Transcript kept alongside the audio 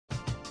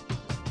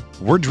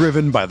We're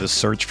driven by the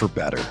search for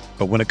better.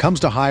 But when it comes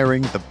to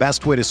hiring, the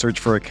best way to search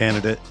for a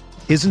candidate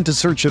isn't to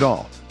search at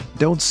all.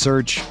 Don't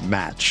search,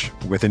 match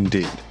with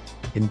Indeed.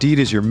 Indeed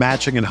is your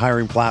matching and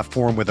hiring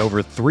platform with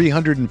over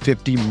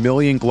 350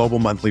 million global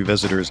monthly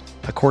visitors,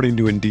 according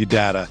to Indeed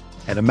data,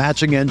 and a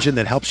matching engine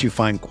that helps you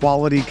find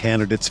quality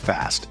candidates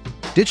fast.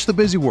 Ditch the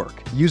busy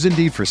work. Use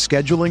Indeed for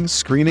scheduling,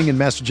 screening, and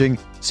messaging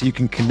so you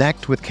can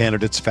connect with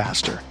candidates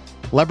faster.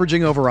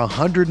 Leveraging over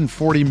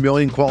 140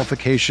 million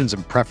qualifications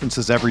and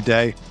preferences every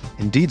day,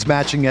 Indeed's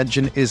matching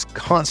engine is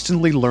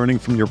constantly learning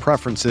from your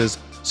preferences,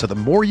 so the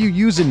more you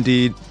use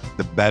Indeed,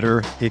 the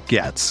better it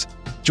gets.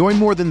 Join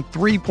more than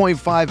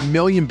 3.5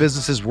 million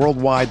businesses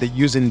worldwide that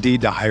use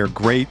Indeed to hire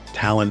great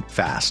talent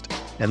fast.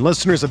 And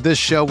listeners of this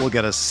show will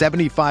get a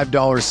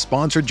 $75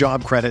 sponsored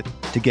job credit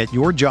to get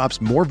your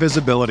jobs more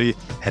visibility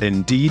at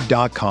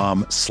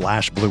Indeed.com/Blue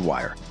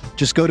Wire.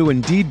 Just go to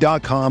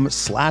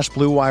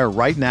Indeed.com/Blue Wire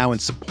right now and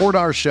support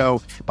our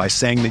show by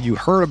saying that you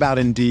heard about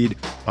Indeed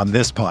on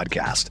this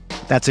podcast.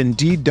 That's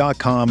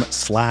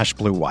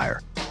Indeed.com/Blue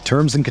Wire.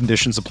 Terms and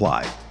conditions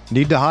apply.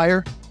 Need to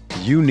hire?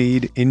 You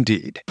need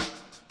Indeed.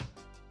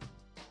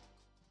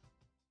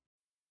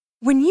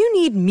 When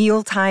you need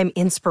mealtime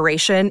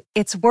inspiration,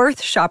 it's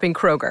worth shopping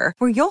Kroger,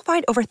 where you'll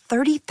find over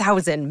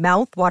 30,000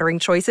 mouth-watering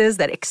choices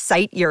that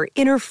excite your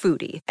inner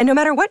foodie. And no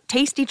matter what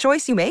tasty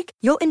choice you make,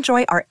 you'll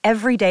enjoy our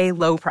everyday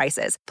low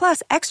prices,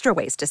 plus extra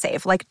ways to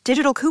save, like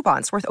digital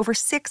coupons worth over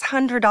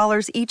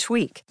 $600 each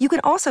week. You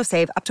can also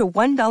save up to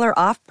 $1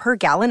 off per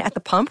gallon at the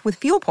pump with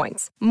fuel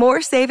points.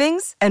 More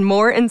savings and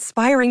more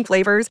inspiring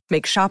flavors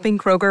make shopping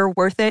Kroger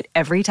worth it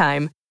every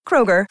time.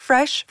 Kroger,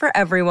 fresh for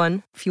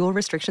everyone. Fuel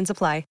restrictions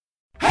apply.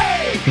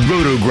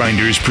 Roto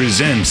Grinders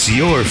presents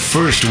your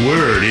first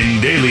word in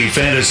daily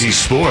fantasy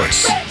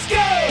sports. Let's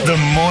go! The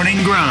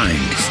Morning Grind.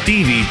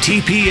 Stevie,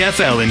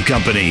 TPFL and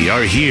company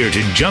are here to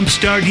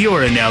jumpstart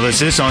your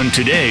analysis on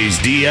today's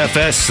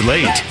DFS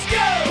slate. Let's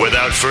go!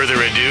 Without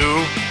further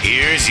ado,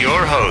 here's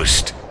your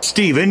host,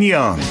 Stephen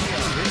Young.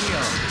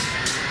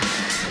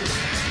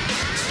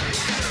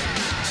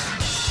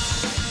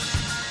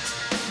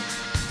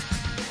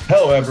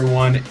 Hello,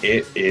 everyone.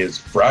 It is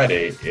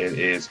Friday. It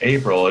is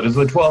April. It is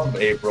the 12th of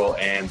April,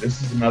 and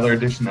this is another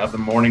edition of the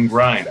Morning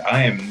Grind.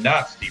 I am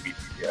not Stevie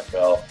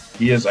TPFL.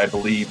 He is, I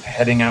believe,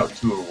 heading out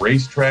to a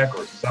racetrack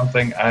or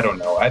something. I don't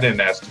know. I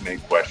didn't ask too many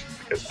questions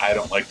because I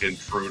don't like to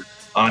intrude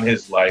on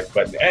his life.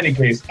 But in any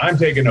case, I'm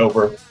taking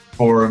over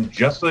for him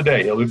just for the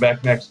day. He'll be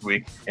back next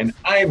week, and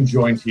I am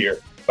joined here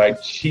by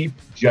Chief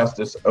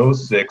Justice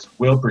 06,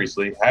 Will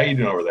Priestley. How you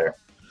doing over there?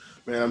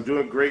 Man, I'm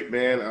doing great,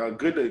 man.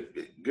 Good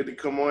to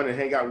come on and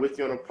hang out with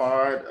you on a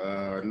pod.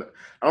 I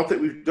don't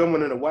think we've done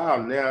one in a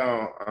while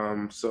now,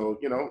 so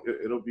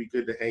it'll be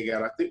good to hang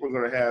out. I think we're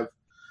gonna have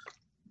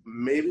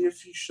maybe a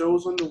few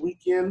shows on the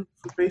weekend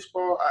for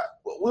baseball.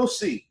 We'll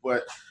see,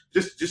 but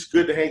just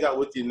good to hang out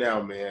with you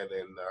now, man,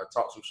 and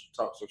talk some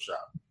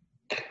shop.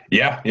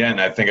 Yeah, and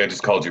I think I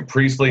just called you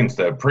Priestley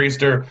instead of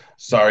Priester.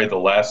 Sorry, the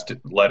last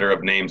letter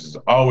of names is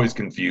always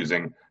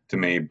confusing to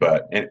me,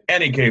 but in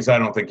any case, I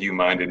don't think you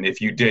mind. And if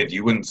you did,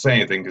 you wouldn't say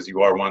anything because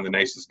you are one of the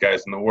nicest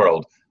guys in the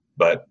world.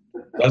 But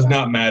does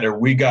not matter.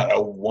 We got a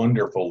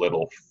wonderful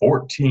little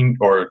 14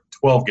 or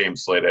 12 game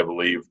slate, I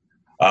believe,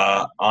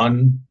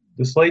 on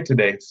the slate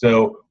today.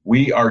 So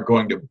we are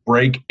going to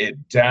break it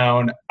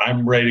down.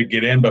 I'm ready to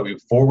get in, but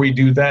before we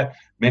do that,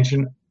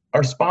 mention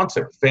our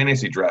sponsor,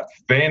 Fantasy Draft.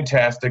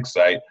 Fantastic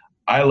site.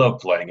 I love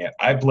playing it.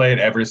 I play it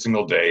every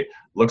single day.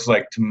 Looks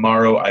like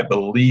tomorrow, I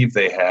believe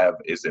they have,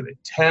 is it a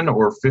 10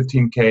 or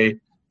 15K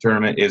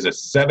tournament? Is a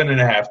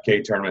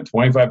 7.5K tournament,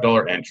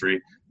 $25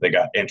 entry. They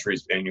got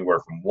entries anywhere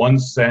from 1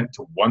 cent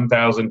to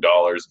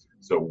 $1,000.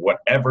 So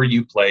whatever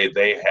you play,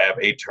 they have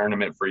a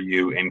tournament for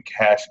you, and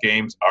cash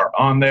games are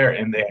on there,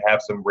 and they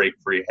have some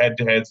break-free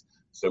head-to-heads.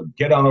 So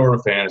get on over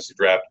to Fantasy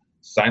Draft.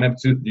 Sign up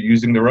to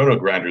using the Roto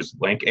Grinders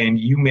link, and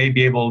you may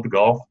be able to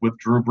golf with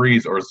Drew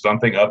Brees or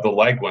something of the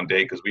like one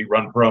day because we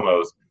run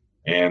promos,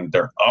 and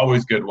they're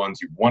always good ones.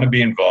 You want to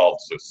be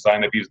involved, so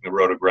sign up using the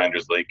Roto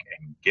Grinders link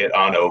and get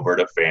on over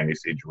to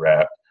Fantasy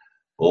Draft.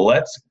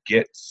 Let's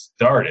get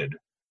started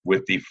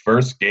with the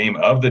first game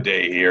of the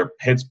day here,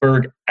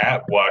 Pittsburgh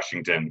at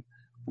Washington.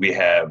 We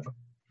have,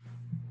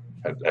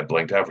 I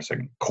blanked out for a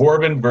second,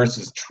 Corbin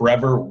versus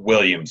Trevor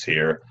Williams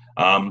here.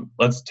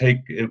 Let's take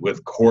it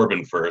with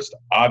Corbin first.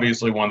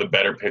 Obviously, one of the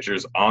better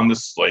pitchers on the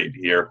slate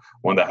here.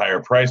 One of the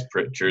higher priced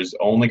pitchers.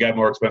 Only got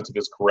more expensive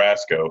is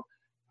Carrasco.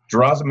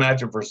 Draws a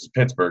matchup versus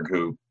Pittsburgh,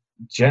 who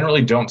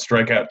generally don't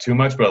strike out too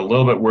much, but a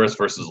little bit worse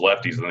versus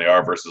lefties than they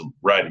are versus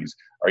righties.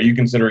 Are you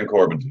considering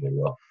Corbin today,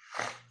 Will?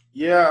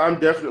 Yeah, I'm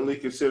definitely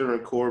considering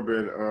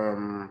Corbin.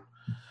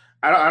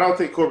 I don't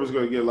think Corbin's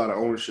going to get a lot of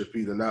ownership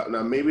either. Now,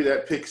 maybe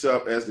that picks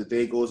up as the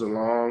day goes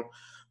along.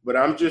 But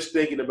I'm just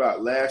thinking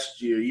about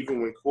last year,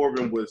 even when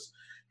Corbin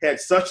had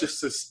such a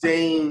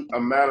sustained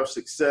amount of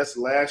success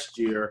last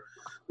year.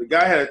 The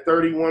guy had a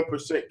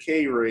 31%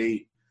 K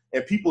rate,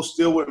 and people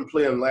still wouldn't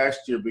play him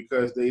last year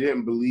because they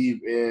didn't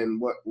believe in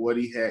what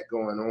he had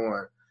going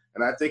on.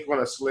 And I think on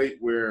a slate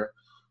where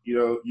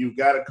You've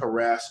got a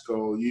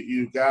Carrasco.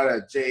 You've got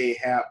a J.A.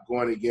 Happ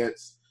going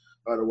against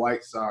the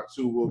White Sox,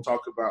 who we'll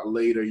talk about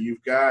later.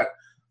 You've got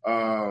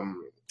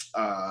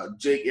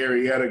Jake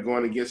Arrieta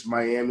going against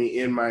Miami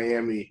in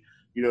Miami.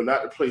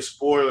 Not to play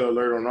spoiler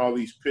alert on all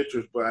these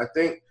pitchers, but I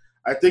think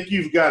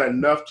you've got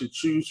enough to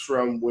choose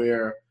from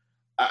where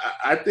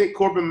I think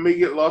Corbin may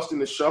get lost in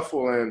the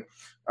shuffle. And,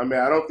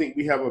 I don't think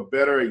we have a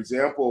better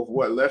example of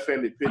what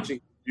left-handed pitching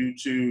can do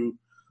to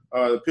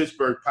the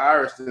Pittsburgh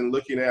Pirates than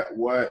looking at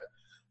what,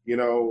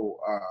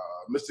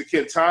 Mr.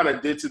 Quintana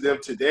did to them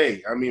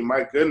today.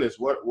 My goodness,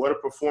 what a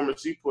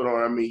performance he put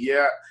on.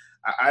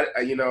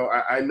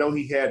 I know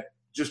he had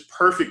just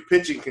perfect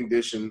pitching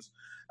conditions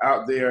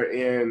out there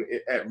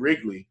at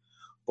Wrigley,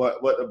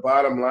 but the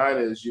bottom line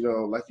is,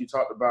 like you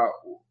talked about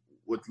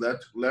with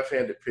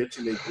left-handed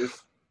pitching,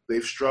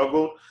 they've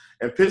struggled,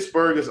 and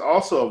Pittsburgh is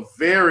also a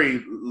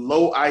very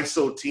low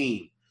ISO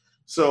team,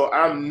 so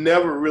I'm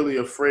never really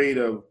afraid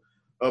of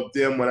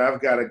them when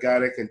I've got a guy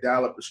that can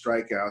dial up the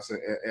strikeouts,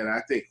 and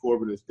I think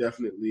Corbin is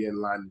definitely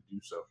in line to do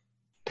so.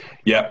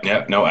 Yeah,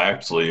 no, I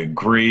absolutely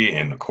agree.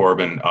 And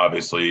Corbin,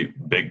 obviously,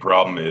 big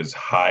problem is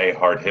high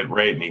hard hit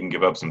rate, and he can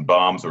give up some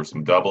bombs or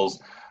some doubles.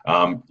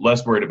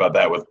 Less worried about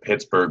that with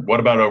Pittsburgh. What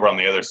about over on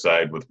the other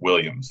side with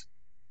Williams?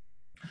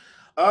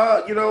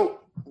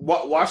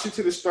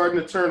 Washington is starting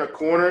to turn a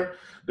corner.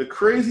 The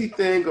crazy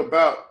thing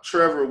about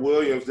Trevor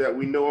Williams that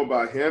we know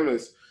about him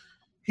is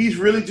he's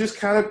really just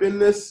kind of been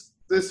this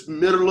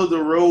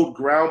middle-of-the-road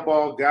ground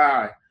ball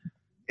guy.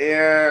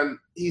 And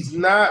he's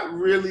not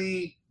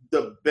really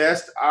the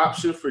best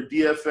option for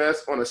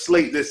DFS on a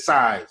slate this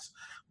size.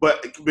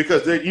 But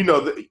because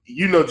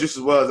just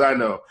as well as I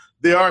know,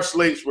 there are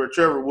slates where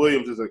Trevor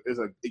Williams is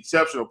an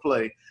exceptional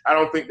play. I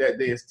don't think that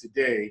day is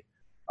today.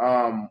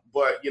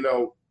 But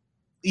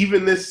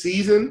even this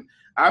season,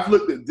 I've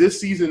looked at this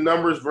season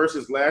numbers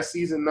versus last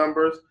season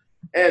numbers,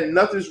 and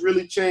nothing's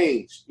really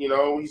changed.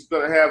 He's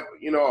going to have,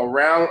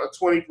 around a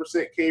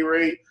 20% K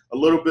rate, a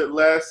little bit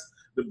less.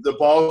 The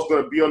ball is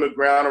going to be on the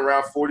ground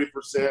around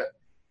 40%.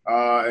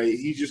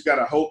 He's just got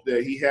to hope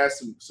that he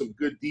has some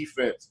good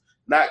defense.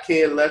 Not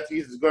K-ing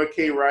lefties, he's going to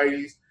K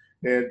righties.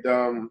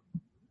 And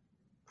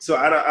so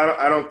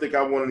I don't think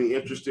I want any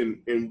interest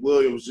in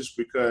Williams just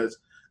because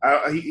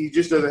he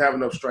just doesn't have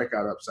enough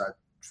strikeout upside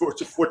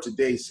for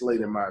today's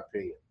slate, in my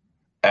opinion.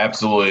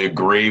 Absolutely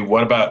agree.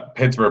 What about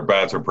Pittsburgh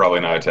bats? Are probably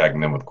not attacking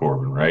them with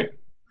Corbin, right?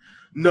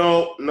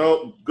 No,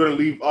 going to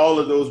leave all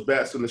of those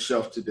bats on the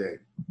shelf today.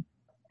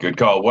 Good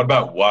call. What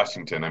about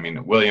Washington?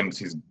 Williams,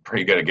 he's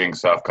pretty good at getting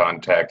soft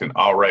contact, an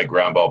all right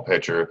ground ball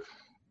pitcher,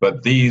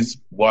 but these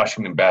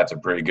Washington bats are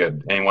pretty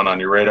good. Anyone on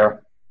your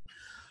radar?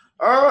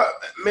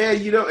 Man,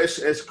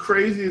 as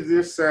crazy as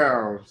this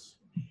sounds,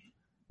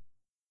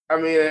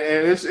 and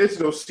it's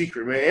no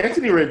secret, man.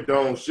 Anthony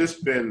Rendon's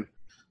just been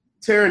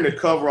tearing the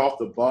cover off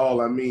the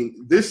ball.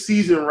 This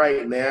season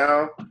right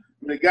now,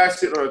 the guy's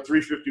sitting on a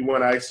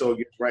 351 ISO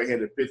against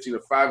right-handed pitching, a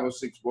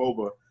 506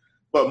 WOBA,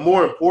 but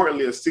more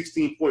importantly, a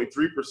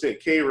 16.3%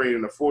 K rate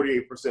and a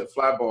 48%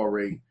 fly ball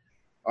rate.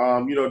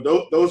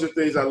 Those are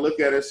things I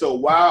look at. And so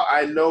while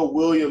I know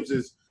Williams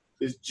is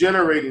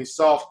generating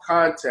soft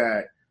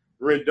contact,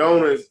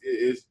 Rendon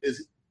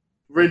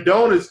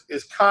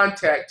is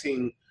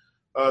contacting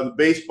the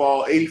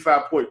baseball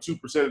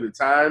 85.2% of the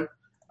time.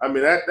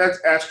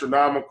 That's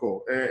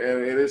astronomical,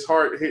 and his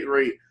hard hit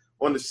rate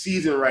on the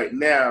season right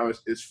now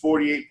is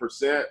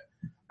 48%.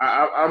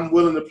 I'm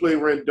willing to play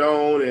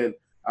Rendon, and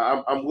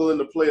I'm willing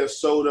to play a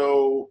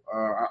Soto.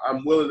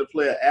 I'm willing to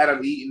play an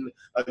Adam Eaton,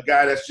 a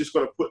guy that's just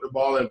going to put the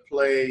ball in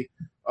play.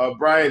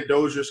 Brian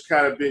Dozier's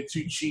kind of been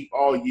too cheap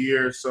all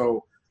year,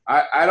 so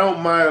I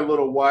don't mind a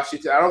little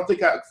Washington. I don't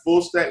think I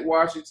full stack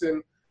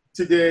Washington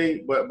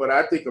today, but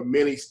I think a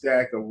mini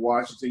stack of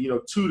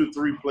Washington, 2 to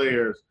 3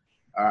 players,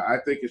 I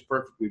think is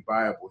perfectly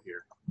viable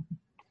here.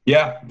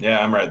 Yeah,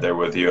 I'm right there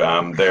with you.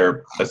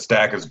 A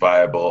stack is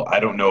viable. I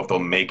don't know if they'll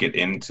make it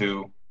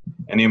into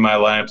any of my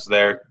lineups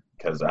there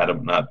because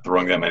I'm not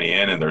throwing that many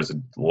in, and there's a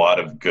lot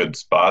of good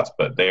spots,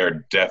 but they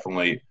are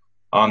definitely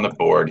on the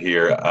board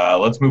here.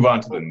 Let's move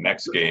on to the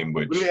next game.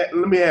 Which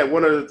let me add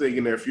one other thing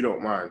in there, if you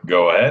don't mind.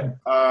 Go ahead.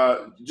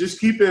 Just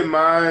keep in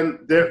mind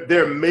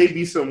there may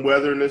be some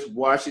weather in this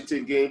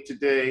Washington game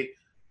today.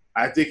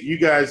 I think you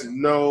guys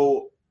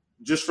know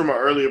just from an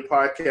earlier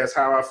podcast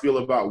how I feel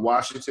about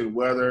Washington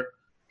weather.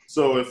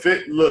 So if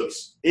it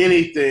looks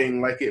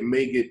anything like it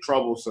may get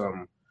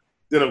troublesome,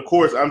 then of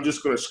course I'm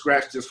just going to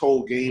scratch this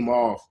whole game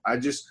off. I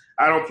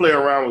don't play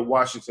around with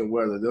Washington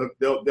weather.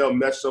 They'll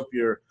mess up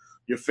your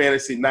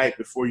fantasy night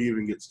before you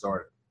even get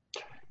started.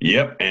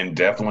 Yep, and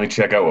definitely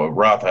check out what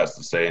Roth has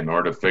to say in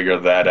order to figure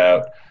that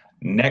out.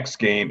 Next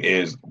game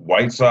is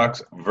White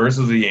Sox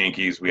versus the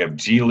Yankees. We have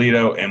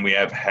Giolito and we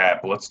have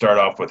Happ. Let's start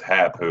off with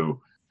Happ, who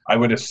I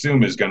would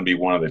assume is going to be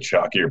one of the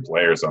chalkier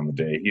players on the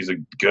day. He's a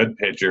good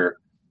pitcher.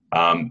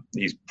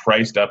 He's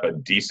priced up a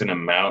decent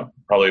amount,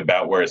 probably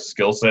about where his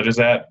skill set is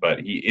at, but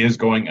he is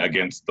going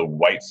against the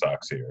White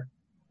Sox here,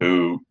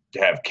 who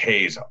have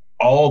Ks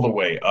all the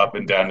way up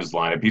and down his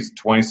lineup. He's a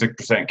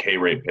 26% K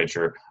rate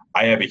pitcher,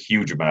 I have a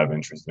huge amount of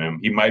interest in him.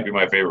 He might be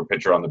my favorite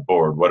pitcher on the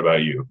board. What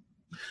about you?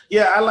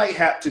 Yeah, I like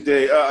Happ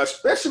today,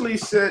 especially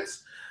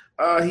since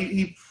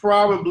he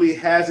probably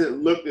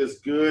hasn't looked as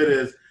good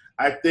as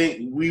I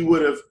think we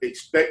would have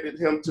expected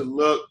him to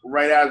look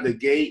right out of the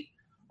gate.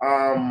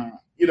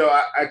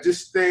 I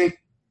just think,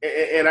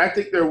 and I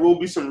think there will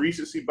be some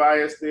recency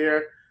bias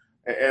there,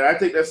 and I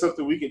think that's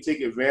something we can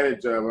take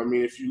advantage of. I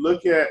mean, if you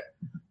look at,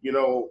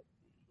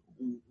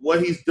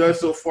 what he's done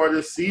so far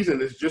this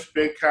season, it's just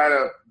been kind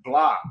of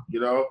blah,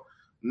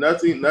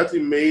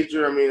 nothing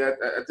major. I mean,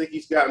 I think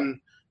he's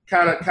gotten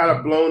kind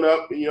of blown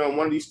up,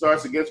 one of these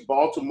starts against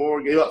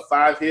Baltimore, gave up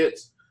 5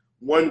 hits,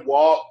 1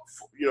 walk,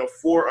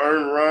 4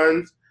 earned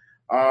runs.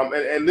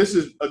 And this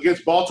is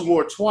against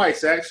Baltimore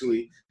twice,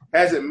 actually.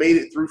 Hasn't made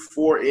it through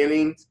 4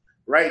 innings.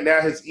 Right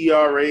now his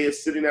ERA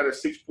is sitting at a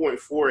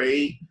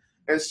 6.48.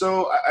 And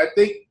so I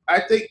think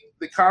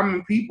the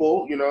common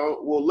people,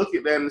 will look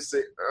at that and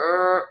say,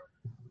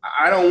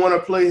 I don't want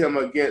to play him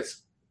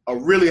against a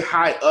really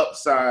high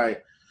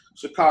upside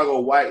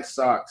Chicago White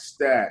Sox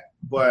stack.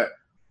 But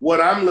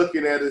what I'm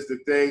looking at is the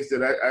things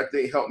that I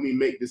think help me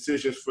make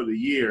decisions for the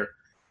year.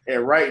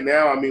 And right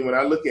now, I mean, when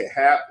I look at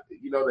Happ,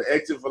 the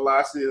exit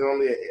velocity is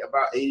only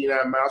about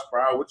 89 miles per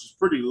hour, which is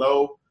pretty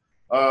low.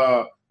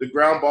 The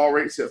ground ball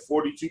rate's at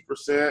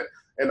 42%,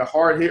 and the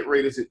hard hit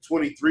rate is at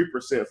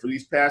 23% for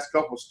these past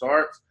couple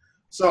starts.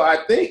 So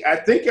I think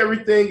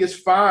everything is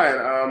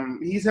fine.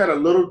 He's had a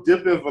little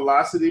dip in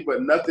velocity,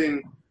 but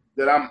nothing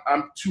that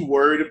I'm too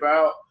worried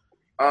about.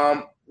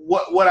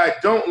 What I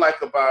don't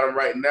like about him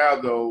right now,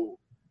 though,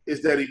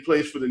 is that he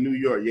plays for the New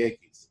York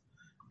Yankees.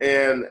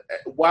 And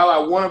while I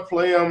want to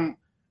play him,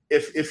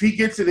 if he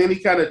gets in any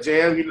kind of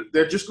jam,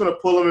 they're just going to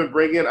pull him and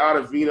bring in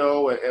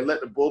Ottavino and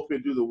let the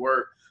bullpen do the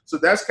work. So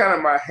that's kind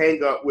of my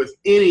hang-up with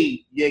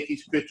any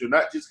Yankees pitcher,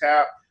 not just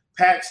Happ,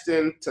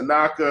 Paxton,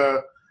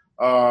 Tanaka,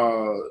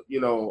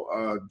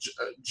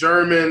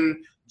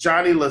 German,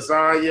 Johnny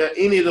Lasagna,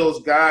 any of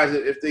those guys.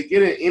 If they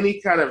get in any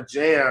kind of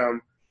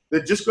jam,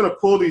 they're just going to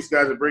pull these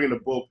guys and bring in the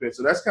bullpen.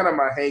 So that's kind of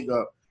my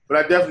hang-up.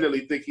 But I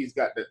definitely think he's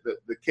got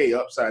the K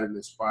upside in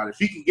this spot. If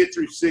he can get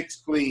through 6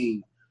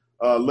 clean,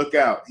 look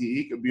out.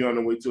 He could be on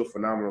the way to a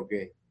phenomenal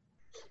game.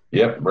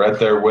 Yep, right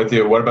there with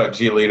you. What about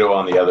Giolito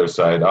on the other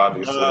side?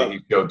 Obviously, he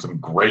showed some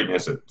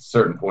greatness at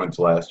certain points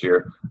last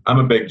year. I'm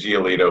a big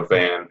Giolito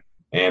fan,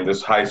 and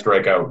this high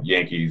strikeout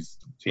Yankees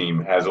team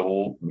has a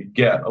little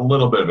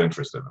bit of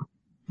interest in him.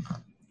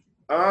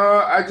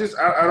 I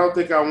don't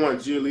think I want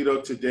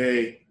Giolito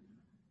today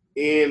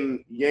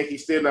in Yankee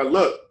Stadium. Now,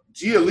 look,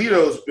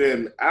 Giolito's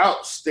been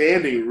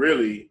outstanding,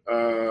 really,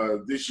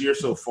 this year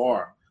so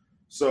far.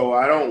 So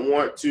I don't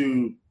want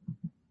to,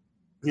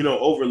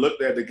 overlook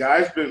that. The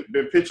guy's been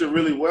pitching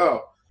really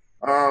well,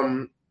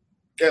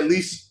 at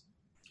least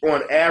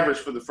on average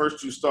for the first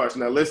 2 starts.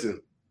 Now,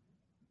 listen,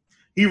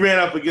 he ran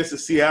up against a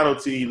Seattle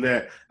team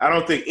that I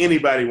don't think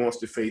anybody wants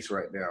to face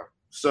right now.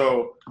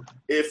 So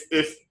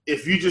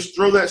if you just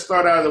throw that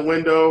start out of the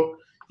window,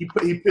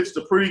 he pitched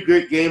a pretty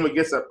good game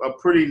against a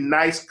pretty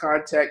nice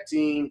contact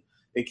team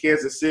in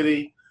Kansas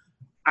City.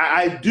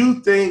 I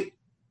do think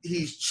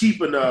he's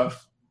cheap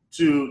enough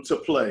to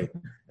play,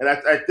 and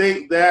I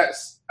think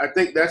that's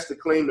the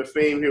claim to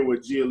fame here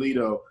with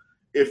Giolito.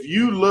 If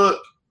you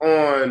look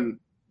on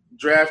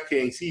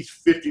DraftKings, he's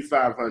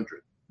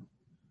 5,500.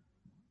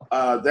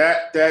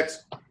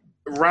 That's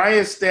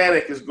Ryan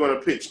Stanek is going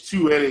to pitch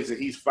 2 innings and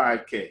he's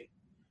 5K.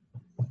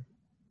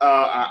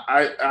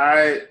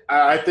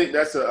 I think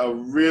that's a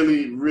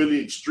really,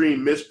 really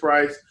extreme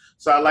misprice.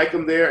 So I like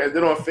him there. And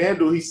then on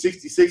FanDuel, he's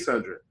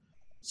 6,600.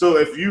 So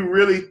if you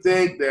really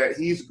think that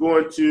he's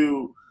going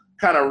to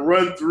kind of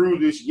run through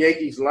this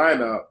Yankees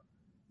lineup,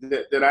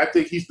 then I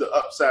think he's the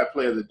upside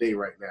player of the day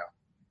right now.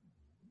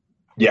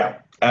 Yeah,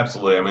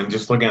 absolutely. I mean,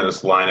 just looking at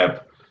this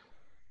lineup,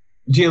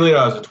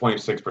 Giolito has a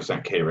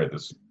 26% K rate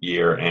this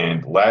year,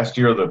 and last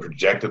year the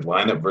projected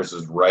lineup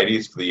versus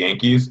righties for the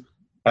Yankees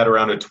had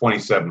around a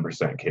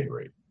 27% K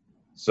rate.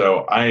 So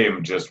I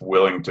am just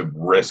willing to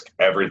risk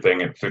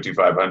everything at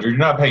 5,500. You're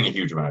not paying a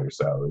huge amount of your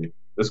salary.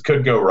 This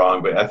could go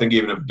wrong, but I think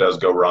even if it does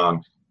go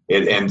wrong,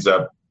 it ends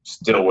up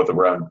still with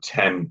around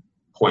 10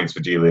 points for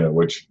Giolito,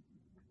 which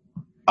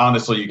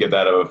honestly, you get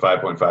that out of a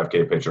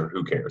 5.5K pitcher.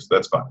 Who cares?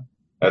 That's fine.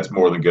 That's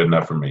more than good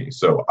enough for me.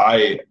 So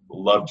I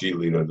love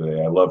Giolito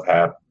today. I love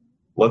Happ.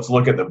 Let's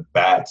look at the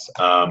bats.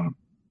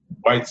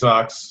 White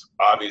Sox,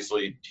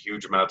 obviously,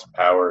 huge amounts of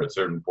power at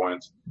certain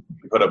points.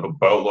 You put up a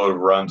boatload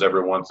of runs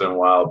every once in a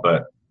while,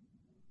 but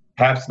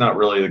Happ's not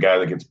really the guy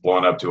that gets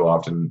blown up too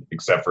often,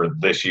 except for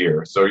this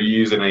year. So are you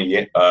using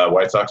any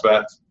White Sox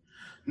bats?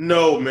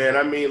 No, man.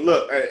 I mean,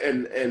 look,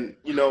 and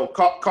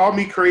call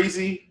me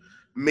crazy.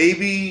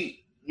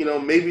 Maybe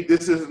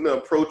this isn't the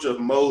approach of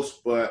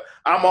most, but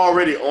I'm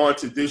already on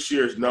to this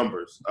year's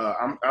numbers.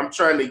 I'm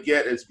trying to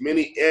get as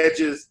many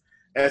edges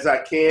as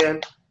I can.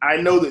 I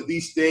know that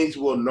these things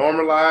will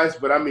normalize,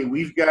 but I mean,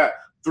 we've got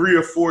 3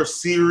 or 4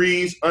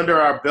 series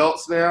under our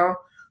belts now.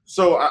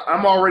 So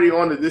I'm already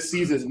on to this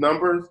season's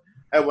numbers.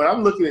 And when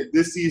I'm looking at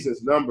this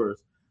season's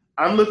numbers,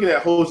 I'm looking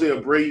at Jose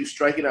Abreu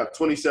striking out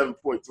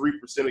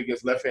 27.3%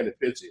 against left-handed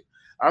pitching.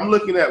 I'm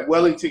looking at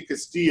Wellington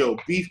Castillo,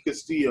 Beef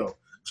Castillo,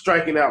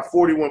 striking out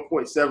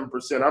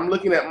 41.7%. I'm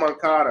looking at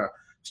Moncada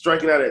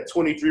striking out at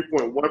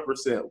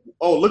 23.1%.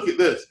 Oh, look at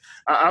this.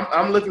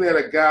 I'm looking at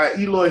a guy,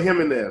 Eloy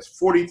Jimenez,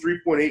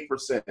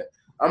 43.8%.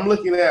 I'm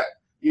looking at,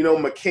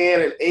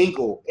 McCann and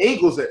Engel.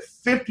 Engel's at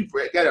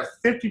 50%, got a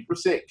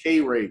 50%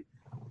 K rate,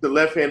 the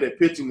left-handed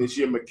pitching this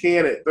year.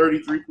 McCann at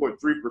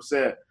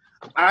 33.3%.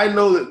 I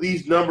know that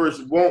these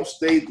numbers won't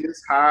stay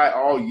this high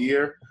all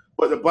year,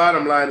 but the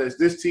bottom line is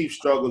this team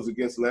struggles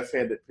against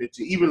left-handed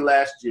pitching, even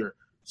last year.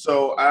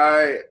 So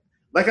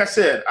like I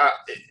said,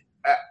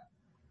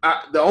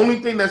 the only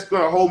thing that's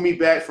going to hold me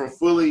back from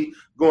fully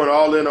going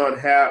all in on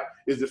Happ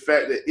is the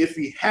fact that if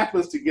he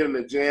happens to get in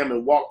a jam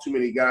and walk too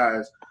many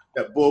guys,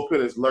 that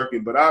bullpen is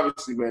lurking. But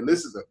obviously, man,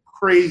 this is a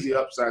crazy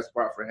upside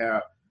spot for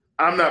Happ.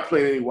 I'm not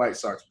playing any White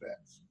Sox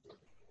bats.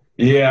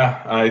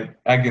 Yeah,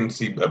 I can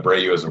see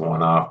Abreu as a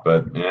one-off,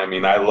 but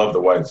I love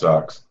the White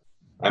Sox.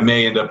 I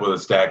may end up with a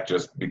stack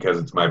just because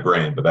it's my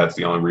brand, but that's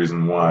the only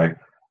reason why.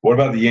 What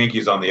about the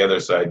Yankees on the other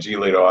side?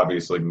 Giolito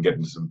obviously can get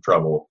into some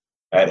trouble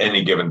at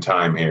any given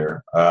time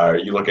here. Are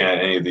you looking at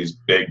any of these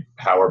big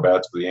power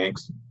bats for the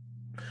Yanks?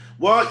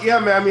 Well, yeah,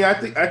 man. I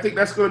think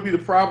that's going to be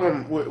the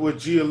problem with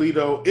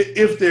Giolito,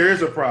 if there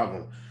is a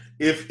problem.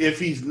 If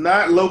he's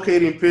not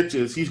locating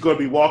pitches, he's going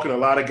to be walking a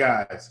lot of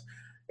guys,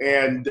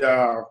 and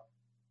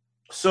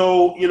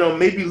so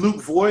maybe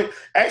Luke Voit.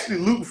 Actually,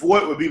 Luke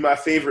Voit would be my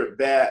favorite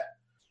bat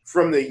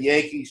from the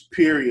Yankees,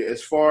 period,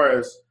 as far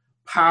as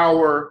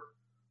power,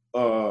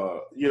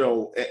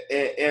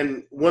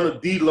 and one of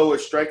the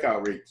lowest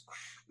strikeout rates.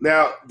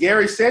 Now,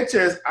 Gary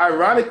Sanchez,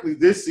 ironically,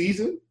 this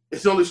season,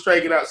 is only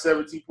striking out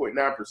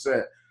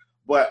 17.9%,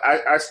 but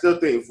I still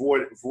think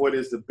Voit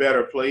is the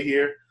better play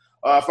here.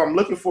 If I'm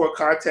looking for a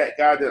contact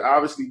guy, then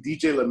obviously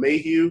DJ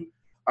LeMahieu,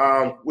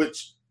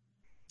 which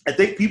I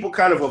think people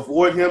kind of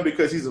avoid him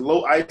because he's a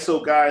low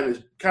ISO guy and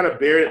is kind of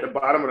buried at the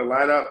bottom of the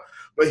lineup.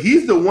 But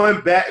he's the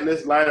one bat in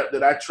this lineup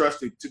that I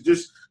trusted to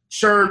just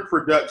churn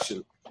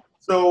production.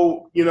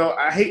 So,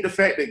 I hate the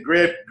fact that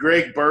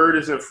Greg Bird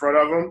is in front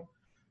of him,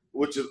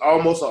 which is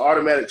almost an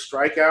automatic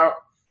strikeout.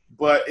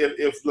 But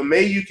if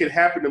LeMahieu can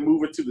happen to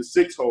move into the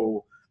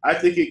 6-hole, I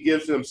think it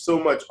gives him so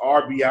much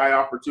RBI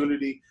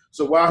opportunity.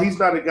 So while he's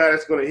not a guy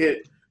that's going to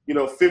hit,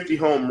 50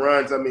 home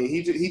runs,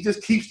 he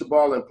just keeps the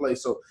ball in play.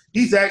 So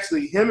he's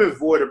actually – him and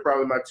Voit are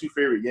probably my two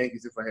favorite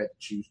Yankees if I had to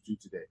choose two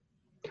today.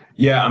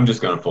 Yeah, I'm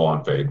just going to full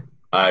on fade.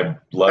 I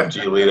love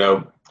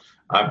Giolito.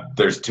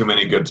 There's too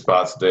many good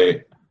spots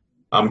today.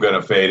 I'm going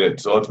to fade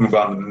it. So let's move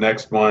on to the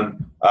next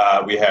one.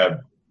 We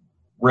have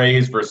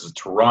Rays versus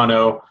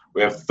Toronto.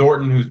 We have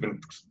Thornton, who's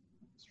been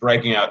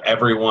striking out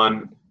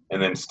everyone,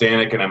 and then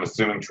Stanek, and I'm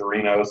assuming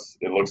Chirinos.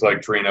 It looks like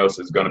Chirinos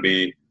is going to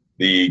be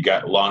the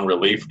long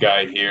relief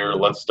guy here.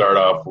 Let's start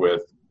off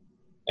with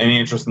any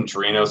interest in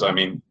Chirinos.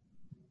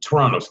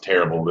 Toronto's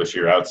terrible this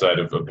year outside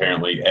of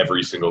apparently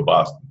every single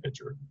Boston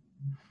pitcher.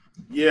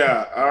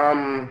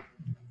 Yeah.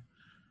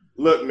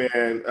 Look,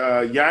 man,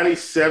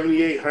 Yanni's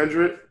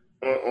 7,800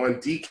 on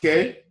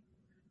DK,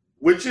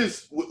 which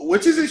is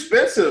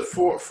expensive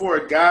for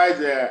a guy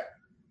that,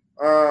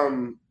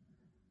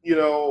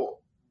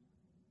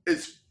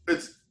 it's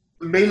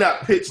may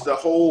not pitch the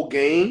whole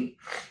game,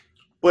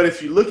 but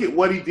if you look at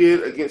what he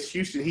did against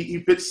Houston, he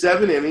pitched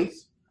 7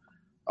 innings,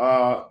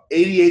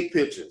 88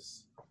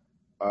 pitches,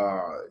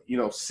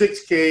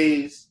 6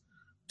 Ks,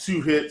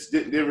 2 hits,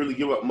 didn't really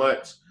give up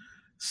much.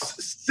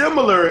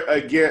 Similar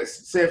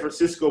against San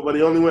Francisco, but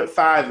he only went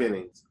 5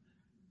 innings,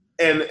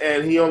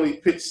 and he only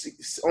pitched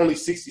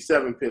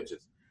 67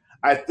 pitches.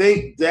 I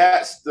think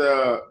that's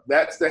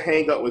the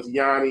hang up with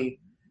Yanni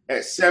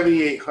at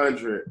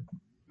 7,800.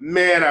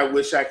 Man, I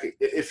wish I could.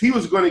 If he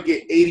was going to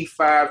get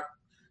 85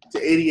 to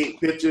 88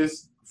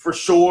 pitches for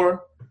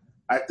sure,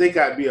 I think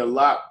I'd be a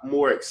lot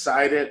more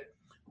excited.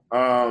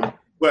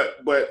 But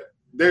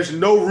there's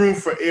no room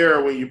for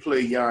error when you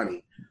play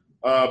Yanni.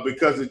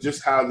 Because of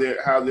just how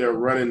they're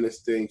running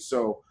this thing.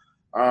 So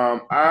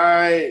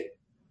I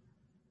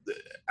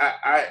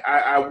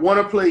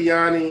want to play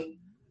Yanni.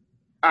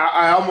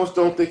 I almost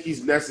don't think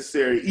he's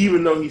necessary,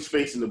 even though he's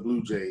facing the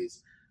Blue Jays.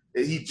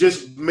 He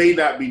just may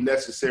not be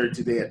necessary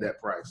today at that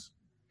price.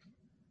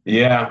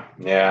 Yeah,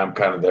 I'm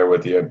kind of there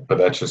with you, but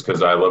that's just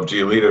because I love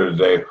Giolito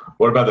today.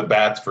 What about the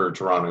bats for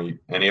Toronto?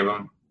 Any of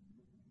them?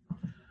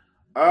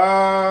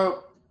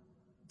 Oh,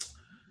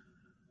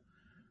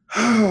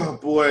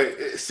 boy.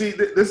 See,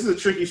 this is a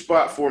tricky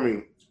spot for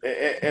me.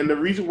 And the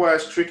reason why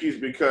it's tricky is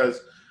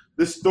because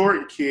this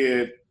Thornton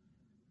kid,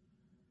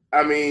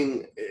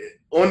 on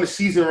the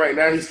season right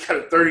now, he's got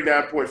a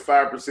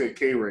 39.5%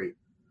 K rate.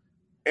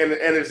 And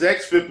his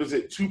xFIP is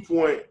at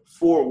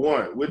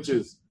 2.41, which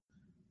is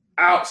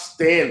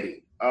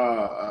outstanding.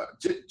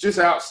 Just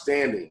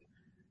outstanding.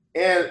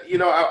 And,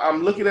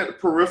 I'm looking at the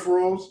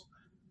peripherals,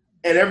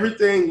 and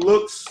everything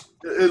looks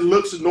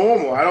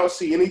normal. I don't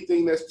see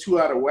anything that's too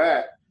out of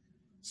whack.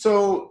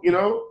 So,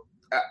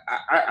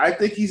 I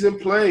think he's in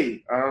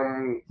play.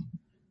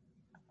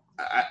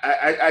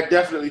 I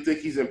definitely think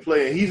he's in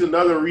play, and he's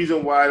another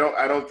reason why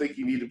I don't think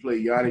you need to play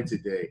Yanni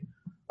today.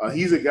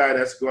 He's a guy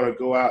that's going to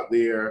go out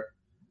there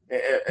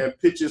and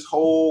pitch his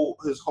whole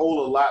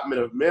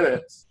allotment of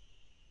minutes,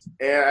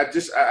 and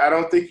I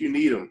don't think you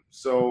need him.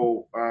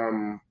 So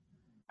I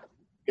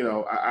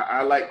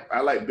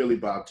like Billy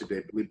Bob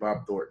today, Billy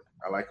Bob Thornton.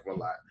 I like him a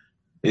lot.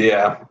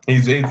 Yeah,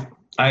 he's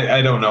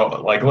I don't know.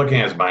 Like looking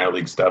at his minor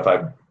league stuff,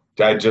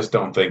 I just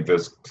don't think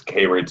this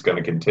K rate's going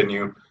to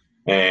continue.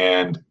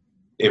 And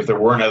if there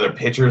weren't other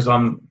pitchers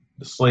on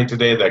the slate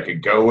today that I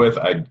could go with,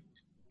 I'd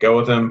go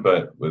with him.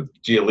 But with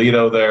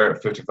Giolito there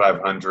at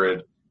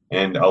 5,500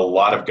 and a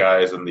lot of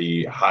guys in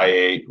the high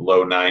 8,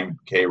 low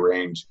 9K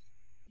range,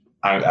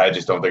 I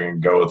just don't think I can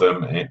go with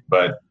him.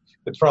 But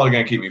it's probably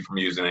going to keep me from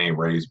using any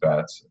Rays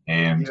bats.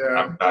 And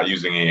I'm not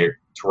using any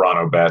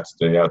Toronto bats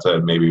today outside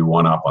of maybe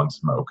one up on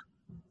Smoke.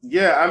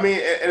 Yeah, I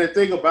mean, and the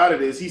thing about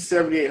it is he's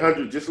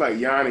 7,800 just like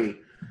Yanni.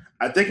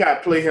 I think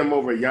I'd play him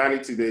over Yanni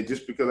today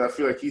just because I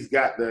feel like he's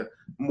got the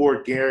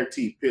more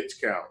guaranteed pitch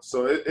count.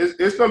 So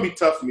it's going to be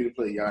tough for me to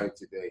play Yanni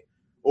today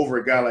over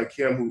a guy like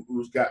him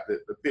who's got the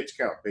pitch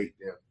count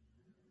baked in.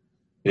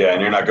 Yeah,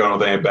 and you're not going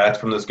with any bats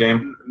from this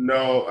game?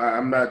 No,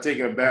 I'm not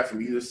taking a bat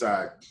from either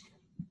side.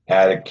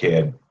 Had a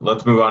kid.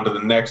 Let's move on to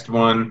the next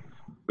one.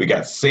 We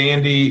got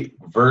Sandy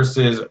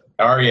versus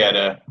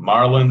Arrieta,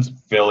 Marlins,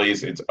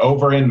 Phillies. It's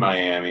over in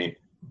Miami.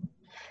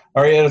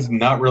 Arrieta's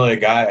not really a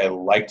guy I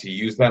like to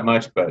use that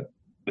much, but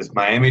this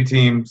Miami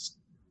team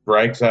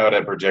strikes out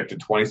at projected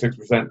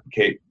 26%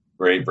 K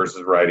rate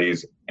versus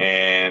righties,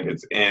 and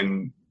it's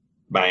in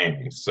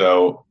Miami.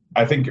 So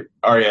I think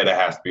Arrieta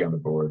has to be on the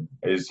board.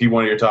 Is he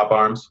one of your top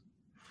arms?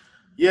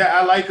 Yeah,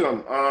 I like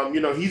him.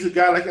 He's a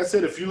guy, like I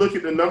said, if you look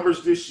at the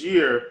numbers this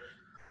year,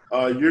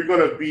 you're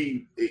going to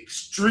be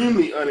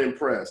extremely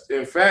unimpressed.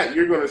 In fact,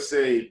 you're going to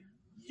say,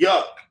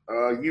 yuck.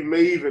 You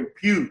may even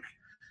puke.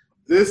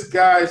 This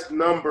guy's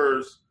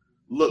numbers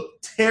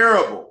look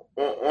terrible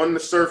on the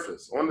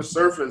surface. On the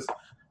surface,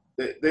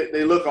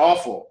 they look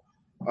awful.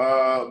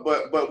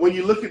 But when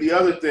you look at the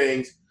other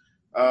things,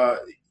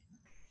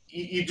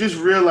 you just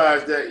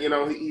realize that,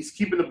 he's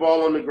keeping the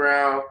ball on the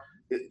ground.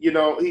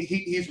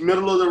 He's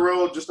middle of the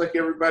road just like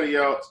everybody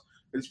else.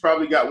 He's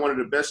probably got one of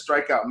the best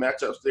strikeout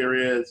matchups there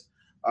is.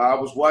 I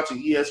was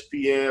watching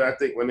ESPN, I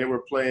think, when they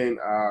were playing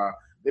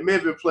they may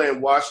have been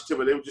playing Washington,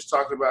 but they were just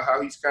talking about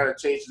how he's kind of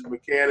changed his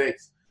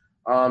mechanics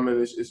and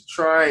is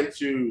trying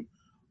to,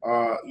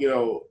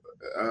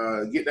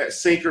 get that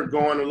sinker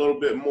going a little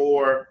bit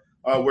more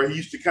where he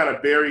used to kind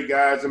of bury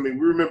guys. I mean,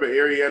 we remember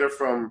Arrieta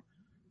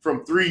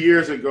from 3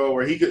 years ago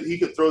where he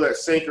could throw that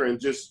sinker and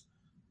just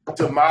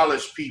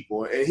demolish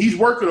people, and he's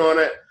working on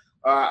it.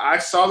 I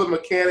saw the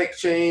mechanic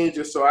change,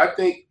 and so I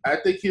think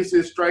his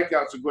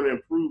strikeouts are going to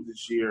improve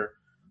this year.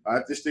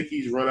 I just think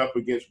he's run up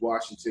against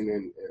Washington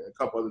and a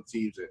couple other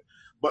teams,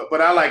 but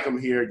I like him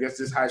here against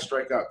this high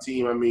strikeout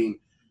team. I mean,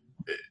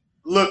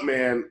 look,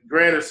 man,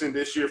 Granderson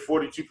this year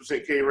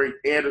 42% K rate,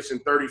 Anderson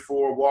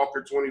 34,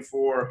 Walker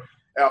 24,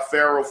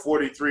 Alfaro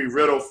 43,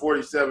 Riddle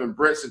 47,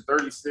 Brinson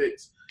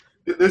 36.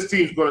 This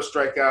team's going to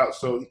strike out,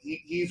 so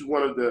he's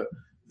one of the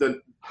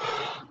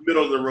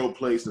middle of the road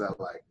plays that I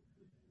like.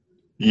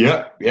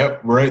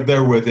 Yep, right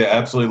there with you.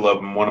 Absolutely love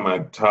him. One of my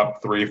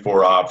top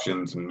 3-4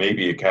 options, and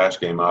maybe a cash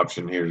game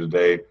option here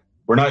today.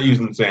 We're not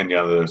using Sandy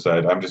on the other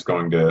side. I'm just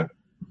going to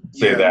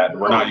say that.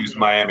 We're not using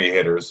Miami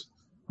hitters.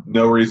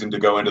 No reason to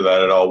go into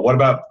that at all. What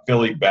about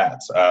Philly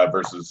bats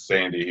versus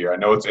Sandy here? I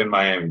know it's in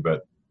Miami,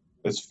 but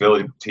this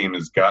Philly team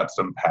has got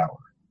some power.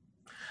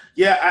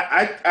 Yeah,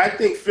 I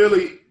think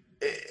Philly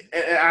 –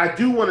 and I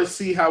do want to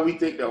see how we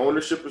think the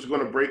ownership is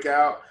going to break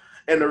out.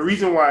 And the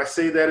reason why I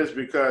say that is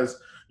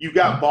because – you've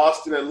got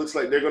Boston that looks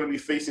like they're going to be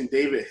facing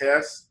David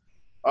Hess.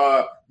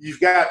 You've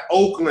got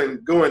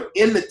Oakland going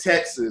into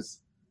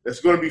Texas that's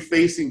going to be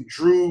facing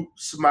Drew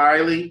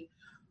Smiley.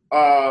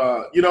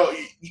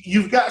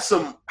 You've got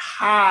some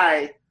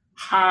highly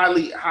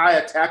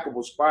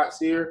attackable spots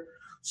here.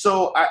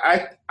 So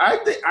I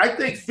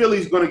think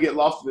Philly's going to get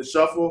lost in the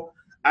shuffle.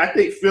 I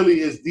think Philly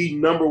is the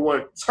number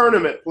one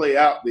tournament play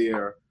out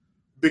there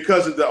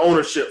because of the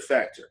ownership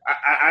factor.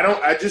 I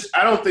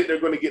don't think they're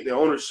going to get the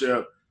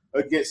ownership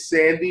against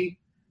Sandy.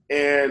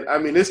 And, I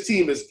mean, this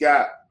team has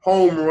got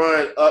home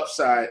run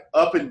upside,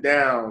 up and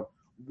down,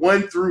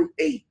 1 through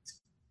 8.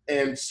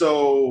 And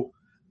so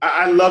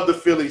I love the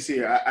Phillies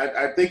here.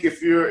 I think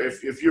if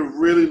you're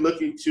really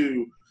looking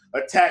to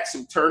attack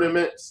some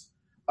tournaments,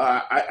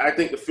 I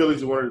think the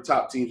Phillies are one of the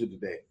top teams of the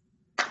day.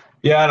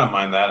 Yeah, I don't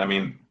mind that. I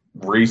mean,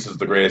 Reese is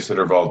the greatest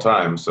hitter of all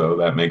time, so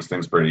that makes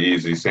things pretty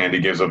easy. Sandy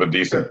gives up a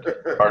decent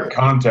hard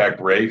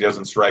contact rate. He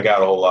doesn't strike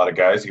out a whole lot of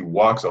guys. He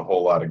walks a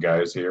whole lot of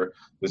guys here.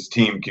 This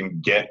team can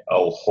get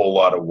a whole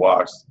lot of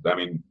walks. I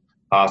mean,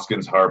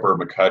 Hoskins, Harper,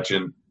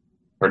 McCutchen,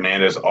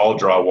 Hernandez all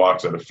draw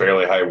walks at a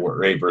fairly high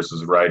rate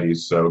versus righties,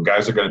 so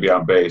guys are going to be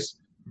on base.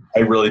 I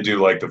really do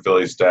like the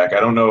Phillies stack. I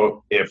don't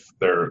know if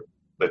they're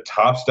the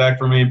top stack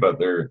for me, but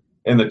they're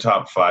in the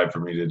top 5 for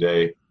me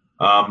today.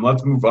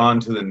 Let's move on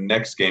to the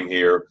next game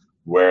here,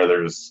 where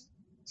there's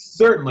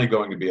certainly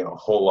going to be in a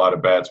whole lot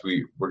of bats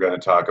we're going to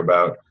talk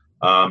about.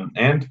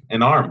 And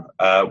an arm.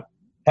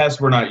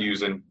 Hess we're not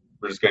using.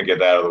 We're just going to get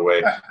that out of the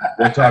way.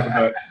 We'll talk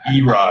about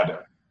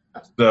Erod.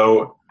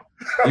 So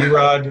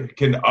Erod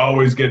can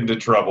always get into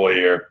trouble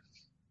here.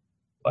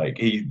 Like,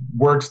 he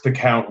works the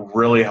count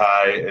really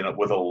high and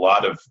with a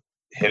lot of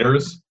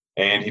hitters,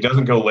 and he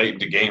doesn't go late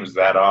into games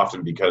that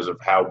often because of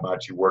how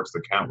much he works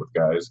the count with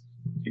guys.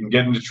 He can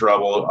get into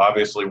trouble,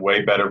 obviously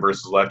way better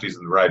versus lefties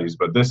than righties,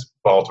 but this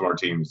Baltimore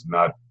team is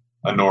not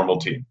a normal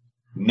team.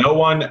 No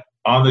one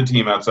on the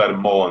team outside of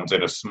Mullins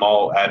in a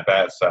small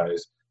at-bat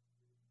size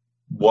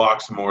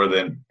walks more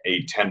than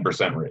a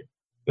 10% rate.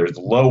 There's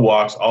low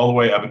walks all the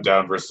way up and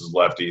down versus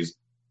lefties.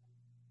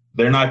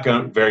 They're not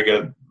very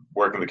good at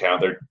working the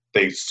count.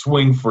 They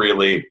swing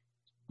freely.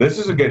 This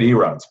is a good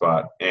Erod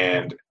spot,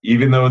 and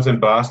even though it's in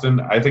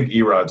Boston, I think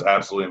Erod's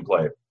absolutely in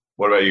play.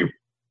 What about you?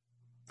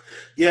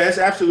 Yeah, it's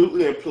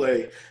absolutely in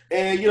play.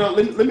 And,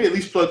 let me at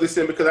least plug this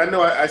in because I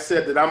know I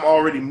said that I'm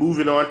already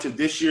moving on to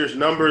this year's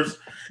numbers.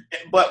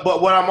 But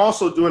what I'm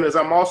also doing is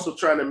I'm also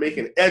trying to make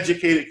an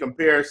educated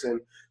comparison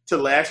to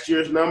last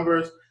year's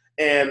numbers.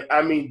 And,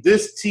 I mean,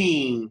 this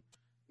team,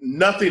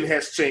 nothing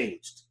has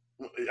changed.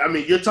 I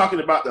mean, you're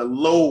talking about the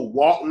low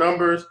walk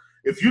numbers.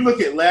 If you look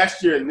at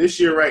last year and this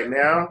year right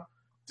now,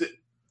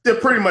 they're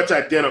pretty much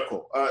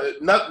identical.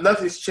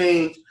 Nothing's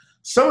changed.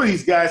 Some of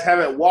these guys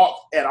haven't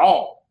walked at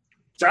all.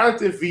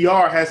 Jonathan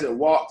VR hasn't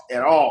walked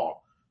at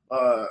all.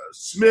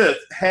 Smith,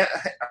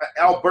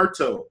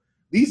 Alberto,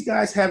 these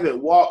guys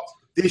haven't walked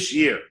this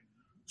year.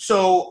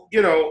 So,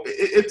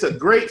 it's a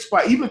great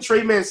spot. Even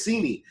Trey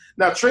Mancini.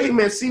 Now, Trey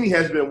Mancini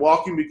has been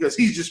walking because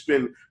he's just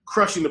been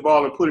crushing the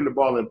ball and putting the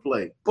ball in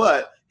play.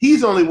 But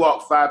he's only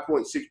walked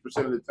 5.6%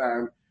 of the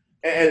time,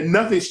 and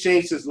nothing's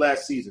changed since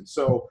last season.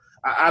 So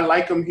I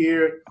like him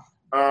here.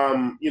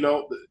 Can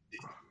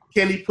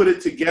he put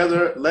it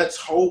together? Let's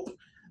hope.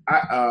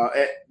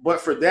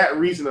 But for that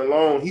reason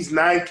alone, he's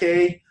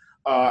 9K.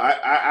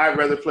 I'd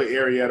rather play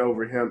Arrieta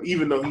over him,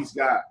 even though he's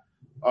got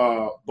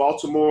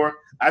Baltimore.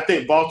 I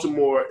think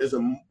Baltimore is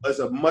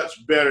a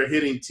much better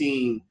hitting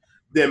team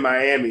than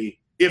Miami,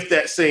 if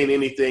that's saying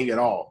anything at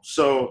all.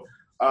 So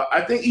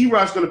I think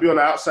Erod's going to be on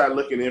the outside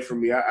looking in for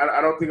me.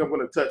 I don't think I'm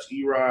going to touch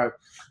Erod.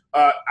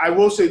 I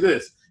will say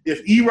this: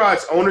 if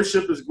Erod's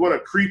ownership is going to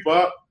creep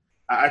up,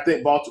 I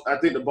think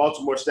the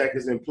Baltimore stack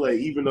is in play,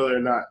 even though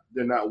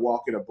they're not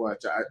walking a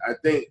bunch. I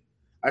think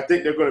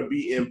they're going to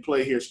be in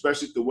play here,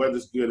 especially if the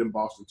weather's good in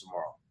Boston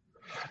tomorrow.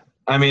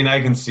 I mean,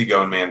 I can see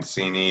going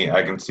Mancini.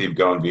 I can see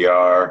going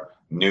VR,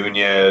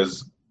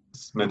 Nunez,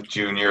 Smith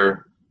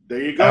Jr.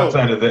 There you go.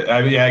 Outside of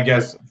I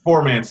guess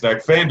 4-man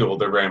stack. FanDuel,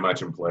 they're very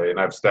much in play, and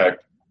I've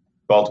stacked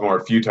Baltimore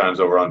a few times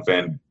over on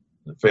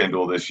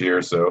FanDuel this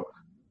year. So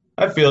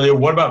I feel you.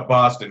 What about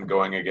Boston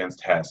going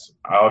against Hess?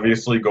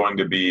 Obviously going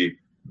to be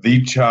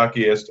the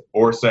chalkiest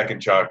or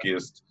second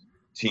chalkiest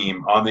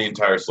team on the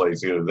entire slate.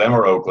 It's either them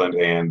or Oakland,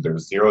 and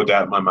there's zero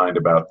doubt in my mind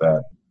about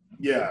that.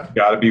 Yeah.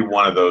 Got to be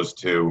one of those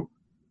two.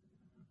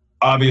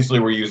 Obviously,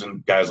 we're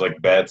using guys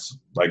like Betts,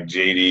 like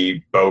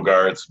JD,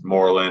 Bogarts,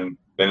 Moreland,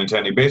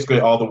 Benintendi,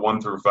 basically all the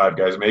 1 through 5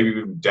 guys, maybe